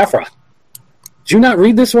Dr. Aphra. Did you not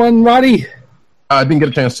read this one, Roddy? I didn't get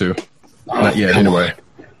a chance to. Not yet, anyway.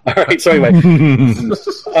 All right, so anyway. When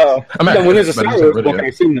there's a Star Wars book, I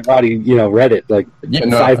assume that Roddy, read it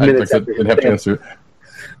 5 minutes after. I didn't have a chance to.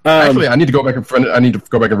 Actually, I need to go back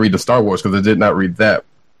and read the Star Wars because I did not read that,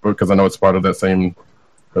 because I know it's part of that same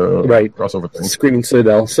crossover thing. Screaming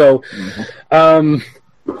Citadel. So,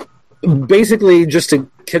 basically, just to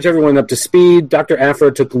catch everyone up to speed, Dr.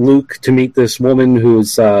 Aphra took Luke to meet this woman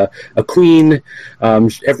who's a queen.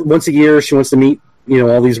 Once a year, she wants to meet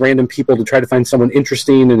all these random people to try to find someone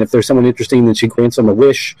interesting, and if there's someone interesting, then she grants them a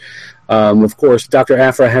wish. Of course, Dr.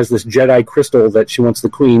 Aphra has this Jedi crystal that she wants the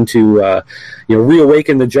Queen to,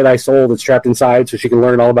 reawaken the Jedi soul that's trapped inside, so she can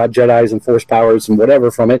learn all about Jedis and Force powers and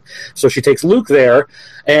whatever from it. So she takes Luke there,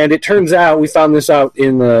 and it turns out, we found this out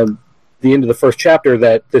in the the end of the first chapter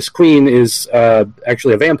that this queen is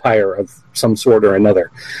actually a vampire of some sort or another.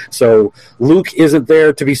 So Luke isn't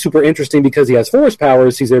there to be super interesting because he has force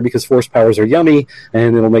powers. He's there because force powers are yummy,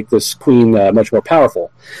 and it'll make this queen much more powerful.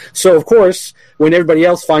 So, of course, when everybody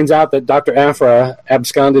else finds out that Dr. Aphra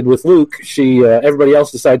absconded with Luke, everybody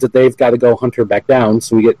else decides that they've got to go hunt her back down.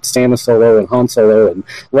 So we get Santa Solo and Han Solo and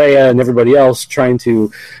Leia and everybody else trying to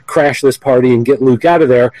crash this party and get Luke out of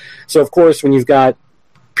there. So, of course, when you've got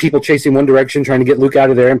people chasing one direction trying to get Luke out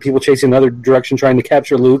of there and people chasing another direction trying to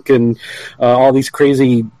capture Luke and all these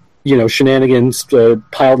crazy shenanigans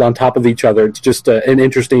piled on top of each other, it's just an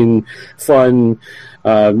interesting, fun,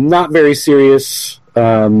 not very serious,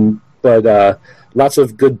 but lots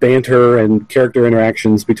of good banter and character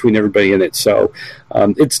interactions between everybody in it. So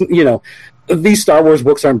it's these Star Wars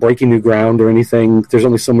books aren't breaking new ground or anything. There's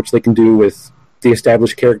only so much they can do with the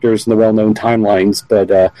established characters and the well-known timelines, but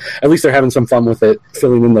at least they're having some fun with it,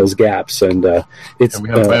 filling in those gaps. And it's and we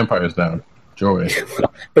have vampires now. Joy.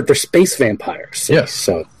 But they're space vampires. Yes.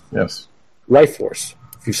 So yes. Life Force,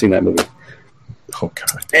 if you've seen that movie. Oh,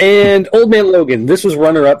 God. And Old Man Logan. This was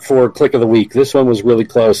runner-up for Click of the Week. This one was really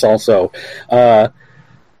close also.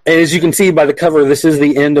 And as you can see by the cover, this is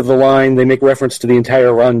the end of the line. They make reference to the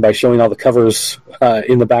entire run by showing all the covers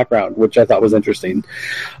in the background, which I thought was interesting.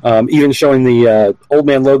 Even showing the Old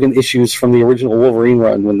Man Logan issues from the original Wolverine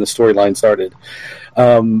run when the storyline started.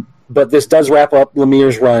 But this does wrap up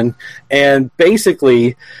Lemire's run. And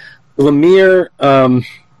basically, Lemire,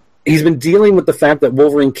 he's been dealing with the fact that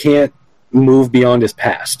Wolverine can't move beyond his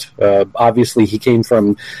past. Obviously, he came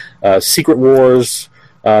from Secret Wars.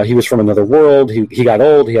 He was from another world. He got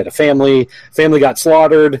old. He had a family. Family got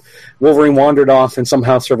slaughtered. Wolverine wandered off and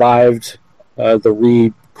somehow survived the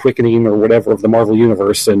re-quickening or whatever of the Marvel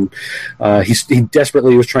Universe. And he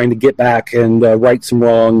desperately was trying to get back and right some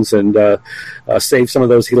wrongs and save some of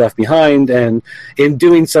those he left behind. And in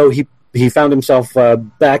doing so, he found himself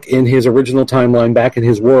back in his original timeline, back in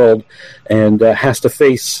his world, and has to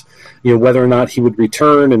face whether or not he would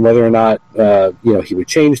return and whether or not, he would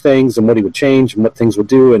change things and what he would change and what things would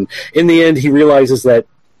do. And in the end, he realizes that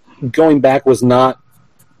going back was not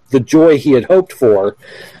the joy he had hoped for,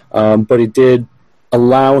 but it did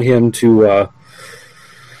allow him to, I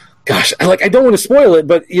don't want to spoil it,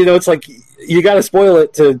 but, it's like you got to spoil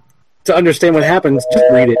it to understand what happens. Just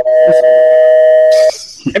read it.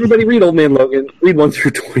 Everybody read Old Man Logan. Read 1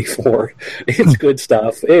 through 24. It's good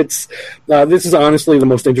stuff. It's this is honestly the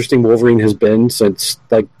most interesting Wolverine has been since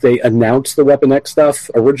they announced the Weapon X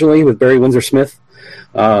stuff originally with Barry Windsor Smith.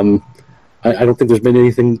 I don't think there's been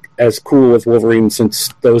anything as cool with Wolverine since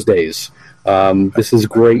those days. This is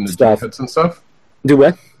great stuff. Jimmy Hudson stuff? Do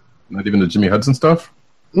what? Not even the Jimmy Hudson stuff?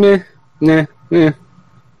 Nah.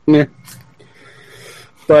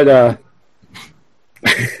 But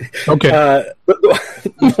okay.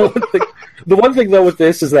 The one thing though with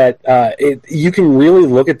this is that you can really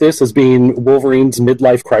look at this as being Wolverine's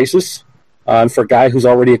midlife crisis for a guy who's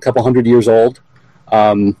already a couple hundred years old,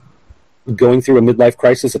 going through a midlife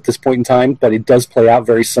crisis at this point in time. But it does play out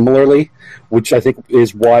very similarly, which I think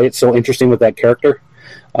is why it's so interesting with that character.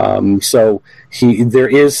 So there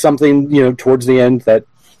is something towards the end that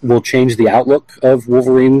will change the outlook of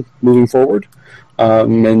Wolverine moving forward,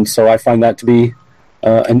 and so I find that to be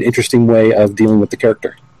an interesting way of dealing with the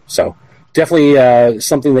character. So definitely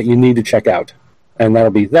something that you need to check out. And that'll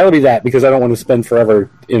be that, because I don't want to spend forever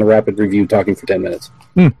in a rapid review talking for 10 minutes.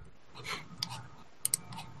 All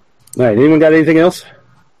right, anyone got anything else?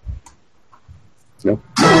 No?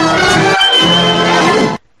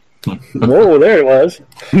 Whoa, there it was.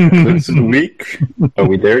 This week. Are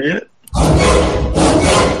we there yet?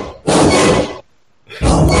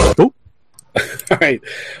 Oh. All right.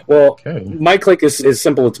 Well, Okay. my click is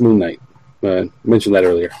simple. It's Moon Knight. Mentioned that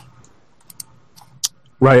earlier.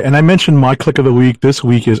 Right, and I mentioned my click of the week. This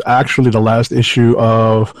week is actually the last issue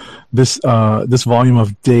of this volume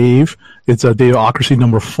of Dave. It's a Daveocracy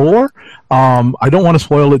number 4. I don't want to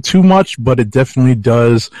spoil it too much, but it definitely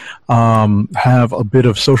does have a bit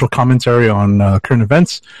of social commentary on current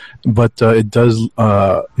events. But it does,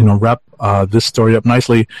 wrap this story up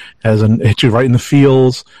nicely. As an hit you right in the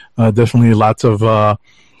feels. Definitely lots of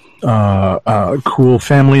cool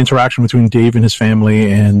family interaction between Dave and his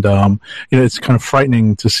family, and it's kind of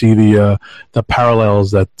frightening to see the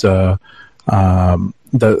parallels that the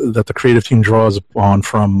creative team draws on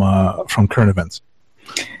from current events.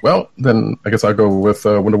 Well, then I guess I'll go with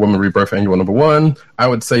Wonder Woman Rebirth Annual number 1. I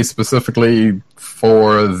would say specifically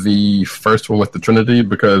for the first one with the Trinity,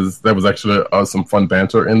 because there was actually some fun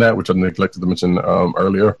banter in that, which I neglected to mention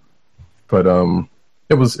earlier. But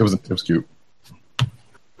it was cute.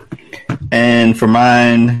 And for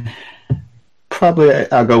mine,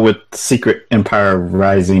 I'll go with Secret Empire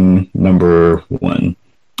Rising #1.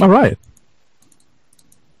 All right.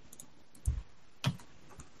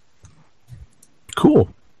 Cool.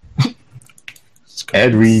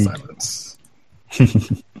 Ad read. Silence.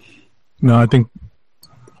 No, I think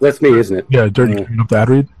That's me, isn't it? yeah. Dirty turn up the ad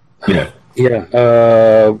read. Yeah.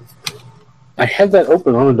 Yeah. I had that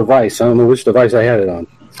open on a device. I don't know which device I had it on.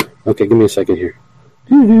 Okay, give me a second here.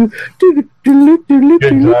 Exactly.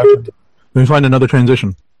 Let me find another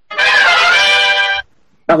transition.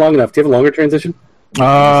 Not long enough. Do you have a longer transition?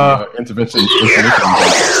 Intervention.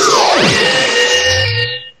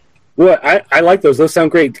 What? I like those. Those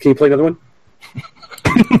sound great. Can you play another one?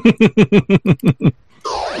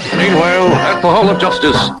 Meanwhile, at the Hall of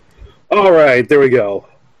Justice. All right, there we go.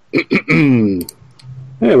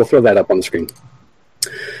 Yeah, we'll throw that up on the screen.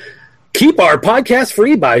 Keep our podcast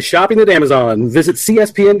free by shopping at Amazon. Visit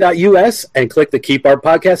cspn.us and click the Keep Our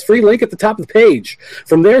Podcast Free link at the top of the page.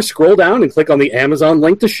 From there, scroll down and click on the Amazon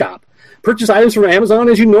link to shop. Purchase items from Amazon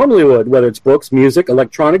as you normally would, whether it's books, music,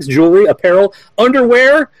 electronics, jewelry, apparel,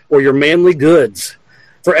 underwear, or your manly goods.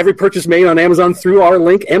 For every purchase made on Amazon through our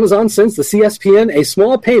link, Amazon sends the CSPN a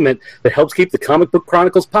small payment that helps keep the Comic Book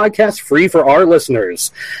Chronicles podcast free for our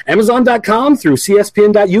listeners. Amazon.com through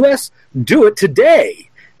CSPN.us. Do it today.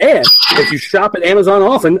 And if you shop at Amazon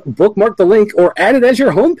often, bookmark the link or add it as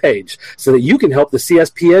your homepage so that you can help the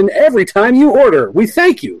CSPN every time you order. We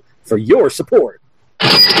thank you for your support.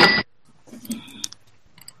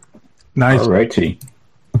 Nice. All righty.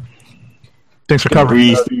 Thanks for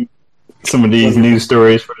covering. Some of these news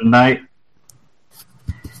stories for tonight.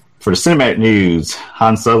 For the cinematic news,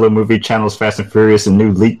 Han Solo movie channels Fast and Furious and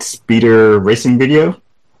new leaked speeder racing video.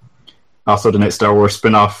 Also, the next Star Wars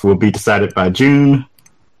spinoff will be decided by June.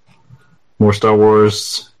 More Star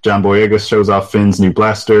Wars. John Boyega shows off Finn's new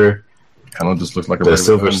blaster. Kind of just looks like a The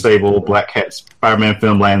Silver Sable Black Hat Spider-Man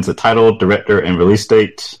film lands a title, director, and release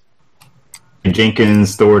date.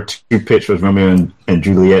 Jenkins Thor 2 pitch with Romeo and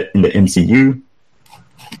Juliet in the MCU.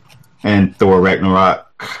 And Thor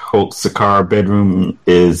Ragnarok Hulk's Sakaar bedroom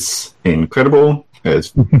is incredible.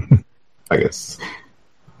 As I guess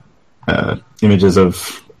images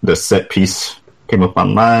of the set piece came up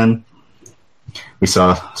online. We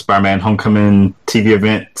saw Spider-Man Homecoming TV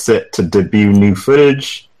event set to debut new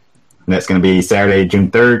footage. And that's going to be Saturday, June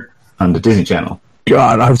 3rd on the Disney Channel.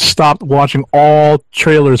 God, I've stopped watching all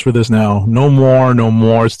trailers for this now. No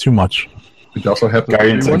more. It's too much. Which also happens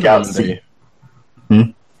Guardians to of be the Wonder Galaxy. Woman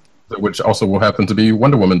Day. Which also will happen to be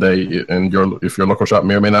Wonder Woman Day, and if your local shop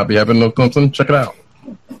may or may not be having no something, check it out.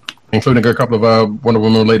 Including a couple of Wonder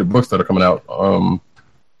Woman related books that are coming out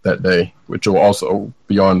that day, which will also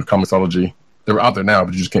be on Comixology. They're out there now,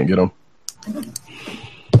 but you just can't get them.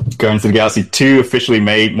 Guardians of the Galaxy 2 officially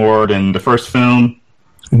made more than the first film.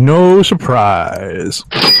 No surprise.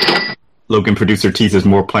 Logan producer teases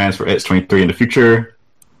more plans for X-23 in the future.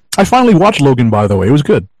 I finally watched Logan, by the way. It was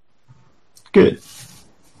good. Good.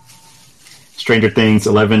 Stranger Things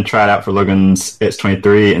 11 tried out for Logan's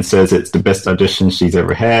X-23 and says it's the best audition she's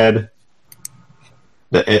ever had.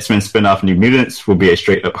 The X-Men spinoff New Mutants will be a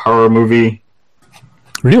straight-up horror movie.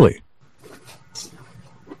 Really?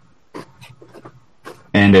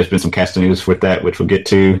 And there's been some casting news with that, which we'll get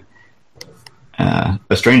to.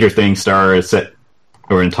 A Stranger Things star is set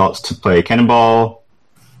or in talks to play Cannonball.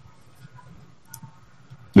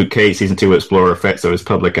 Luke Cage Season 2 will explore effects of his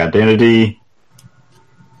public identity.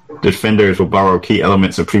 Defenders will borrow key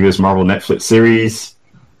elements of previous Marvel Netflix series.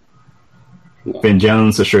 Ben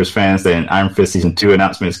Jones assures fans that an Iron Fist Season 2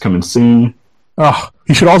 announcement is coming soon. Oh,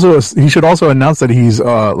 he should also announce that he's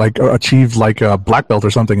achieved like a black belt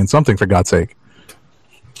or something in something, for God's sake.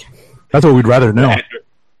 That's what we'd rather know.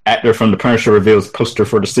 Actor from The Punisher reveals poster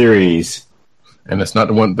for the series. And it's not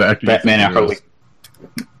the one the actor. Batman and Harley.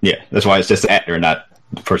 Yeah, that's why it's just the actor, not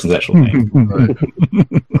the person's actual name.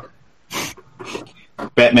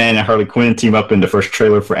 Batman and Harley Quinn team up in the first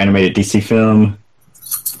trailer for animated DC film.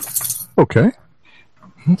 Okay.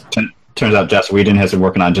 Turns out Joss Whedon has been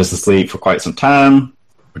working on Justice League for quite some time.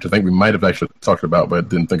 Which I think we might have actually talked about, but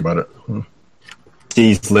didn't think about it.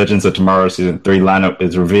 DC's Legends of Tomorrow Season 3 lineup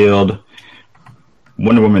is revealed.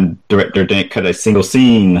 Wonder Woman director didn't cut a single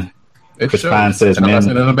scene. Chris Pine says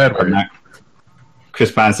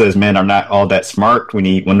men are not all that smart. We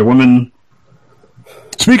need Wonder Woman.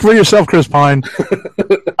 Speak for yourself, Chris Pine.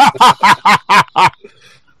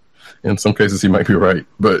 In some cases, he might be right,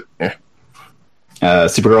 but yeah.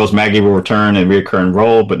 Supergirl's Maggie will return in a recurring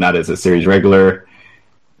role, but not as a series regular.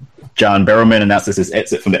 John Barrowman announces his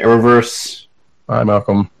exit from the Arrowverse. Hi,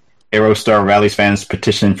 Malcolm. Arrow star rallies fans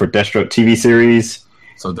petition for Deathstroke TV series.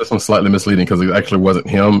 So this one's slightly misleading because it actually wasn't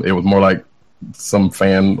him. It was more like some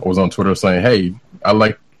fan was on Twitter saying, "Hey, I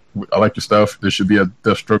like your stuff. There should be a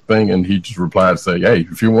Deathstroke thing," and he just replied saying, "Hey,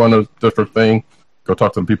 if you want a Deathstroke thing, go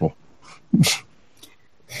talk to the people."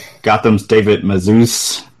 Gotham's David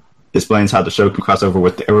Mazouz explains how the show can cross over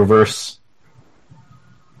with the Arrowverse.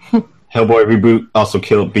 Hellboy reboot also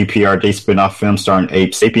killed BPRD spin-off film starring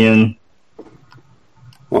Abe Sapien.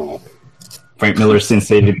 Frank Miller's Sin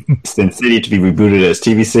City to be rebooted as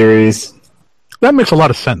TV series. That makes a lot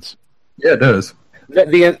of sense. Yeah, it does.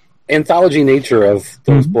 The anthology nature of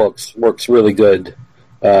those books works really good.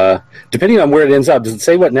 Depending on where it ends up, does it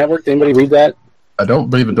say what network? Did anybody read that? I don't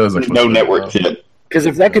believe it does. Actually. No network yet. Because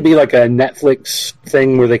if that could be like a Netflix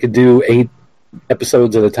thing where they could do 8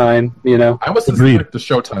 episodes at a time, you know? I was suspect the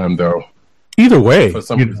Showtime, though. Either way. For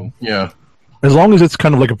some reason. Yeah. As long as it's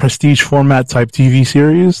kind of like a prestige format type TV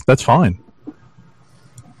series, that's fine.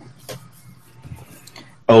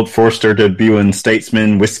 Old Forster debuting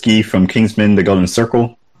Statesman Whiskey from Kingsman: The Golden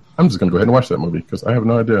Circle. I'm just going to go ahead and watch that movie because I have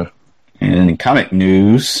no idea. And in comic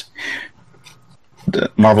news,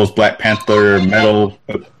 Marvel's Black Panther Metal.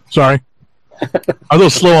 Sorry. I was a little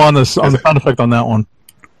slow on the sound effect on that one.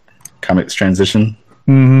 Comics transition.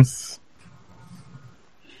 Mm-hmm.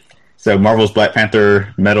 So Marvel's Black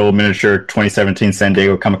Panther Metal Miniature 2017 San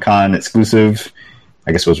Diego Comic-Con exclusive,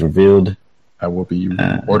 I guess, was revealed. I will be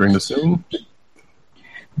ordering this soon.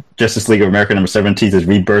 Justice League of America number 7 teases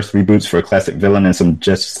reboots for a classic villain and some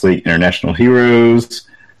Justice League International heroes.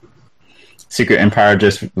 Secret Empire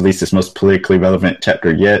just released its most politically relevant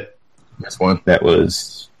chapter yet. That's one. That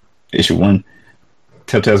was issue 1.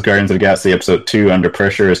 Telltale's Guardians of the Galaxy episode 2 Under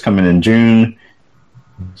Pressure is coming in June.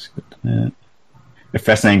 A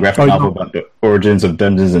fascinating graphic novel about the origins of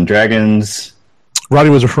Dungeons and Dragons. Roddy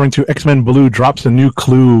was referring to X-Men Blue drops a new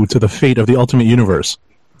clue to the fate of the Ultimate Universe.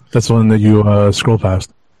 That's the one that you scroll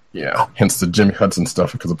past. Yeah, hence the Jimmy Hudson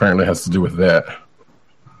stuff, because apparently it has to do with that.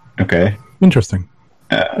 Okay. Interesting.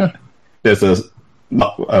 There's a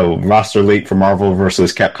roster leak for Marvel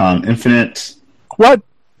versus Capcom Infinite. What?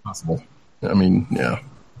 Possible. I mean, yeah.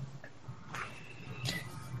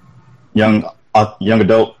 Young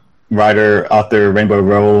adult writer, author Rainbow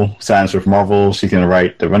Rowell signs with Marvel. She's going to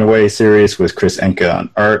write the Runaway series with Chris Enka on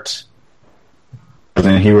art.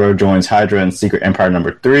 President Hero joins Hydra in Secret Empire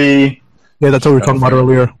number 3. Yeah, that's what we were talking about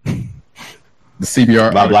earlier. The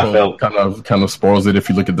CBR article kind of spoils it if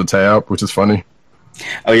you look at the tab, which is funny.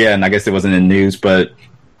 Oh yeah, and I guess it wasn't in news, but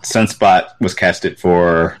Sunspot was casted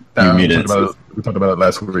for New Mutants. We talked about it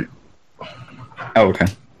last week. Oh, okay.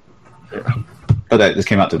 Yeah. Oh, that just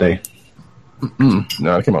came out today. No,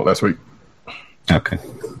 it came out last week. Okay.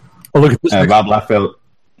 Oh, look at this. Rob Liefeld.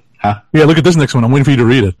 Huh? Yeah, look at this next one. I'm waiting for you to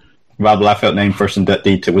read it. Rob Liefeld named first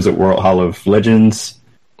inductee to Wizard World Hall of Legends.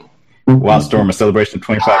 Wildstorm, a celebration of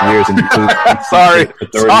 25 years. And Sorry.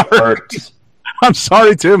 I'm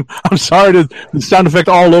sorry, Tim. I'm sorry to the sound effect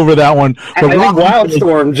all over that one. I think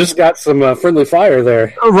Wildstorm just got some friendly fire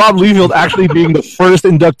there. Rob Liefeld actually being the first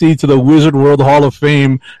inductee to the Wizard World Hall of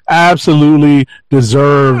Fame absolutely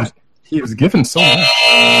deserved. He was given so much.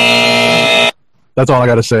 That's all I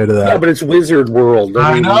got to say to that. Yeah, but it's Wizard World.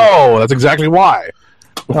 I know. That's exactly why.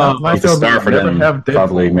 It's a star for them,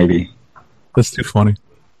 probably, maybe. That's too funny.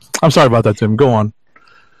 I'm sorry about that, Tim. Go on.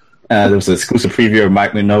 There was an exclusive preview of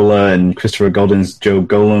Mike Mignola and Christopher Golden's Joe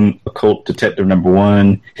Golem, Occult Detective number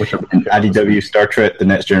 1, and IDW Star Trek: The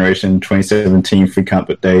Next Generation 2017 Free Comic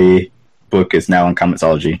Book Day book is now on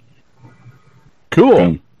Comixology. Cool.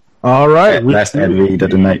 Boom. All right. Last ad read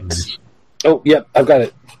of the night. Oh, yep, I've got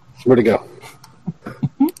it. Where'd it go?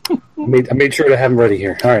 I made sure to have them ready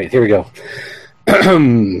here. All right, here we go.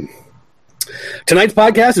 Tonight's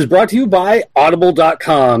podcast is brought to you by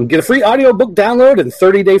Audible.com. Get a free audiobook download and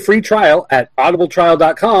 30-day free trial at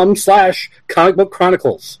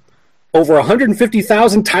audibletrial.com/comicbookchronicles. Over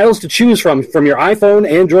 150,000 titles to choose from your iPhone,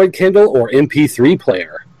 Android, Kindle, or MP3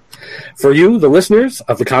 player. For you, the listeners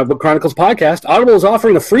of the Comic Book Chronicles podcast, Audible is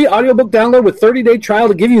offering a free audiobook download with 30-day trial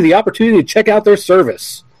to give you the opportunity to check out their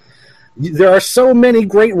service. There are so many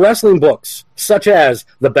great wrestling books, such as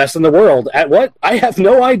The Best in the World at What? I Have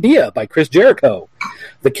No Idea by Chris Jericho.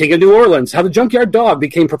 The King of New Orleans, How the Junkyard Dog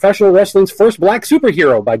Became Professional Wrestling's First Black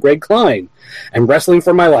Superhero by Greg Klein. And Wrestling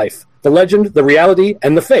for My Life, The Legend, the Reality,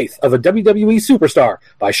 and the Faith of a WWE Superstar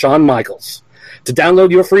by Shawn Michaels. To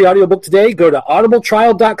download your free audiobook today, go to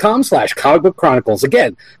audibletrial.com/comicbookchronicles.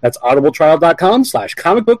 Again, that's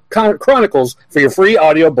audibletrial.com/comicbookchronicles for your free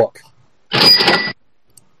audiobook.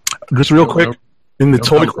 Just real quick, in the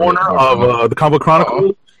toy corner of the Comic Book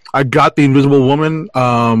Chronicle, I got the Invisible Woman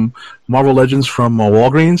Marvel Legends from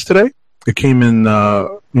Walgreens today. It came in, by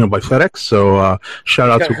FedEx. So shout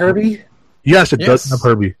out to Herbie. Yes, it does have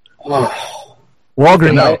Herbie. Oh.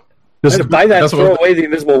 Walgreens. No. Just Buy that, That's throw what- away the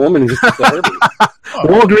Invisible Woman, and just put the Herbie.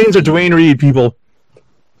 Walgreens or Dwayne Reed, people.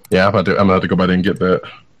 Yeah, I'm gonna have to go by there and get that.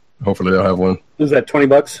 Hopefully, they'll have one. Is that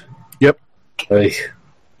 $20? Yep. Hey.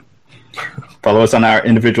 Follow us on our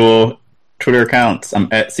individual Twitter accounts. I'm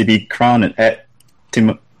at CBCron and at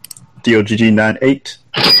DOGG98.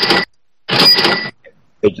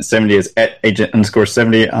 Agent 70 is at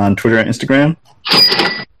Agent_70 on Twitter and Instagram.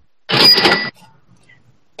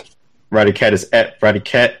 Roddy Cat is at Roddy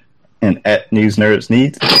Cat and at News Nerds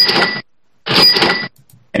Needs.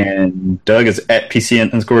 And Doug is at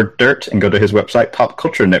PCN_Dirt and go to his website,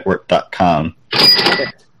 popculturenetwork.com.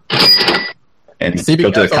 And CB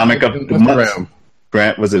go to the comic of the month.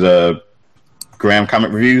 Grant, was it a Graham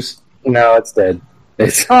comic reviews? No, it's dead.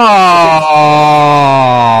 It's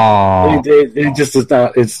Oh, it just is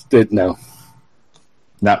not. No.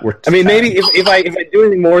 Not worth. I mean, maybe if I do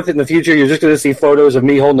anything more with it in the future, you're just going to see photos of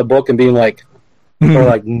me holding a book and being like, or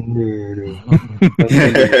like.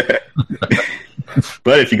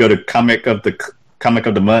 But if you go to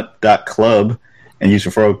comicofthemonth.club and use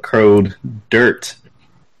referral code DIRT,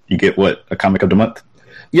 you get what? A comic of the month?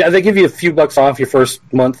 Yeah, they give you a few bucks off your first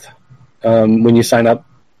month when you sign up.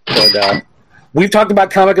 But we've talked about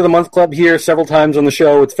Comic of the Month Club here several times on the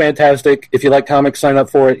show. It's fantastic. If you like comics, sign up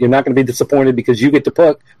for it. You're not going to be disappointed because you get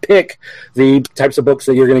to pick the types of books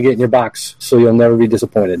that you're going to get in your box, so you'll never be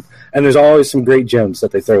disappointed. And there's always some great gems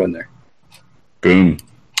that they throw in there. Boom.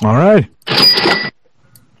 all right.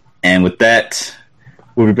 And with that,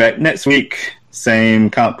 we'll be back next week. Same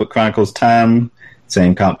Comic Book Chronicles time,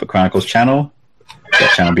 same Comic Book Chronicles channel.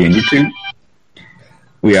 That channel being YouTube.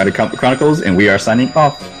 We are the Comic Book Chronicles, and we are signing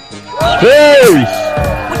off.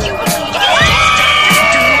 Peace.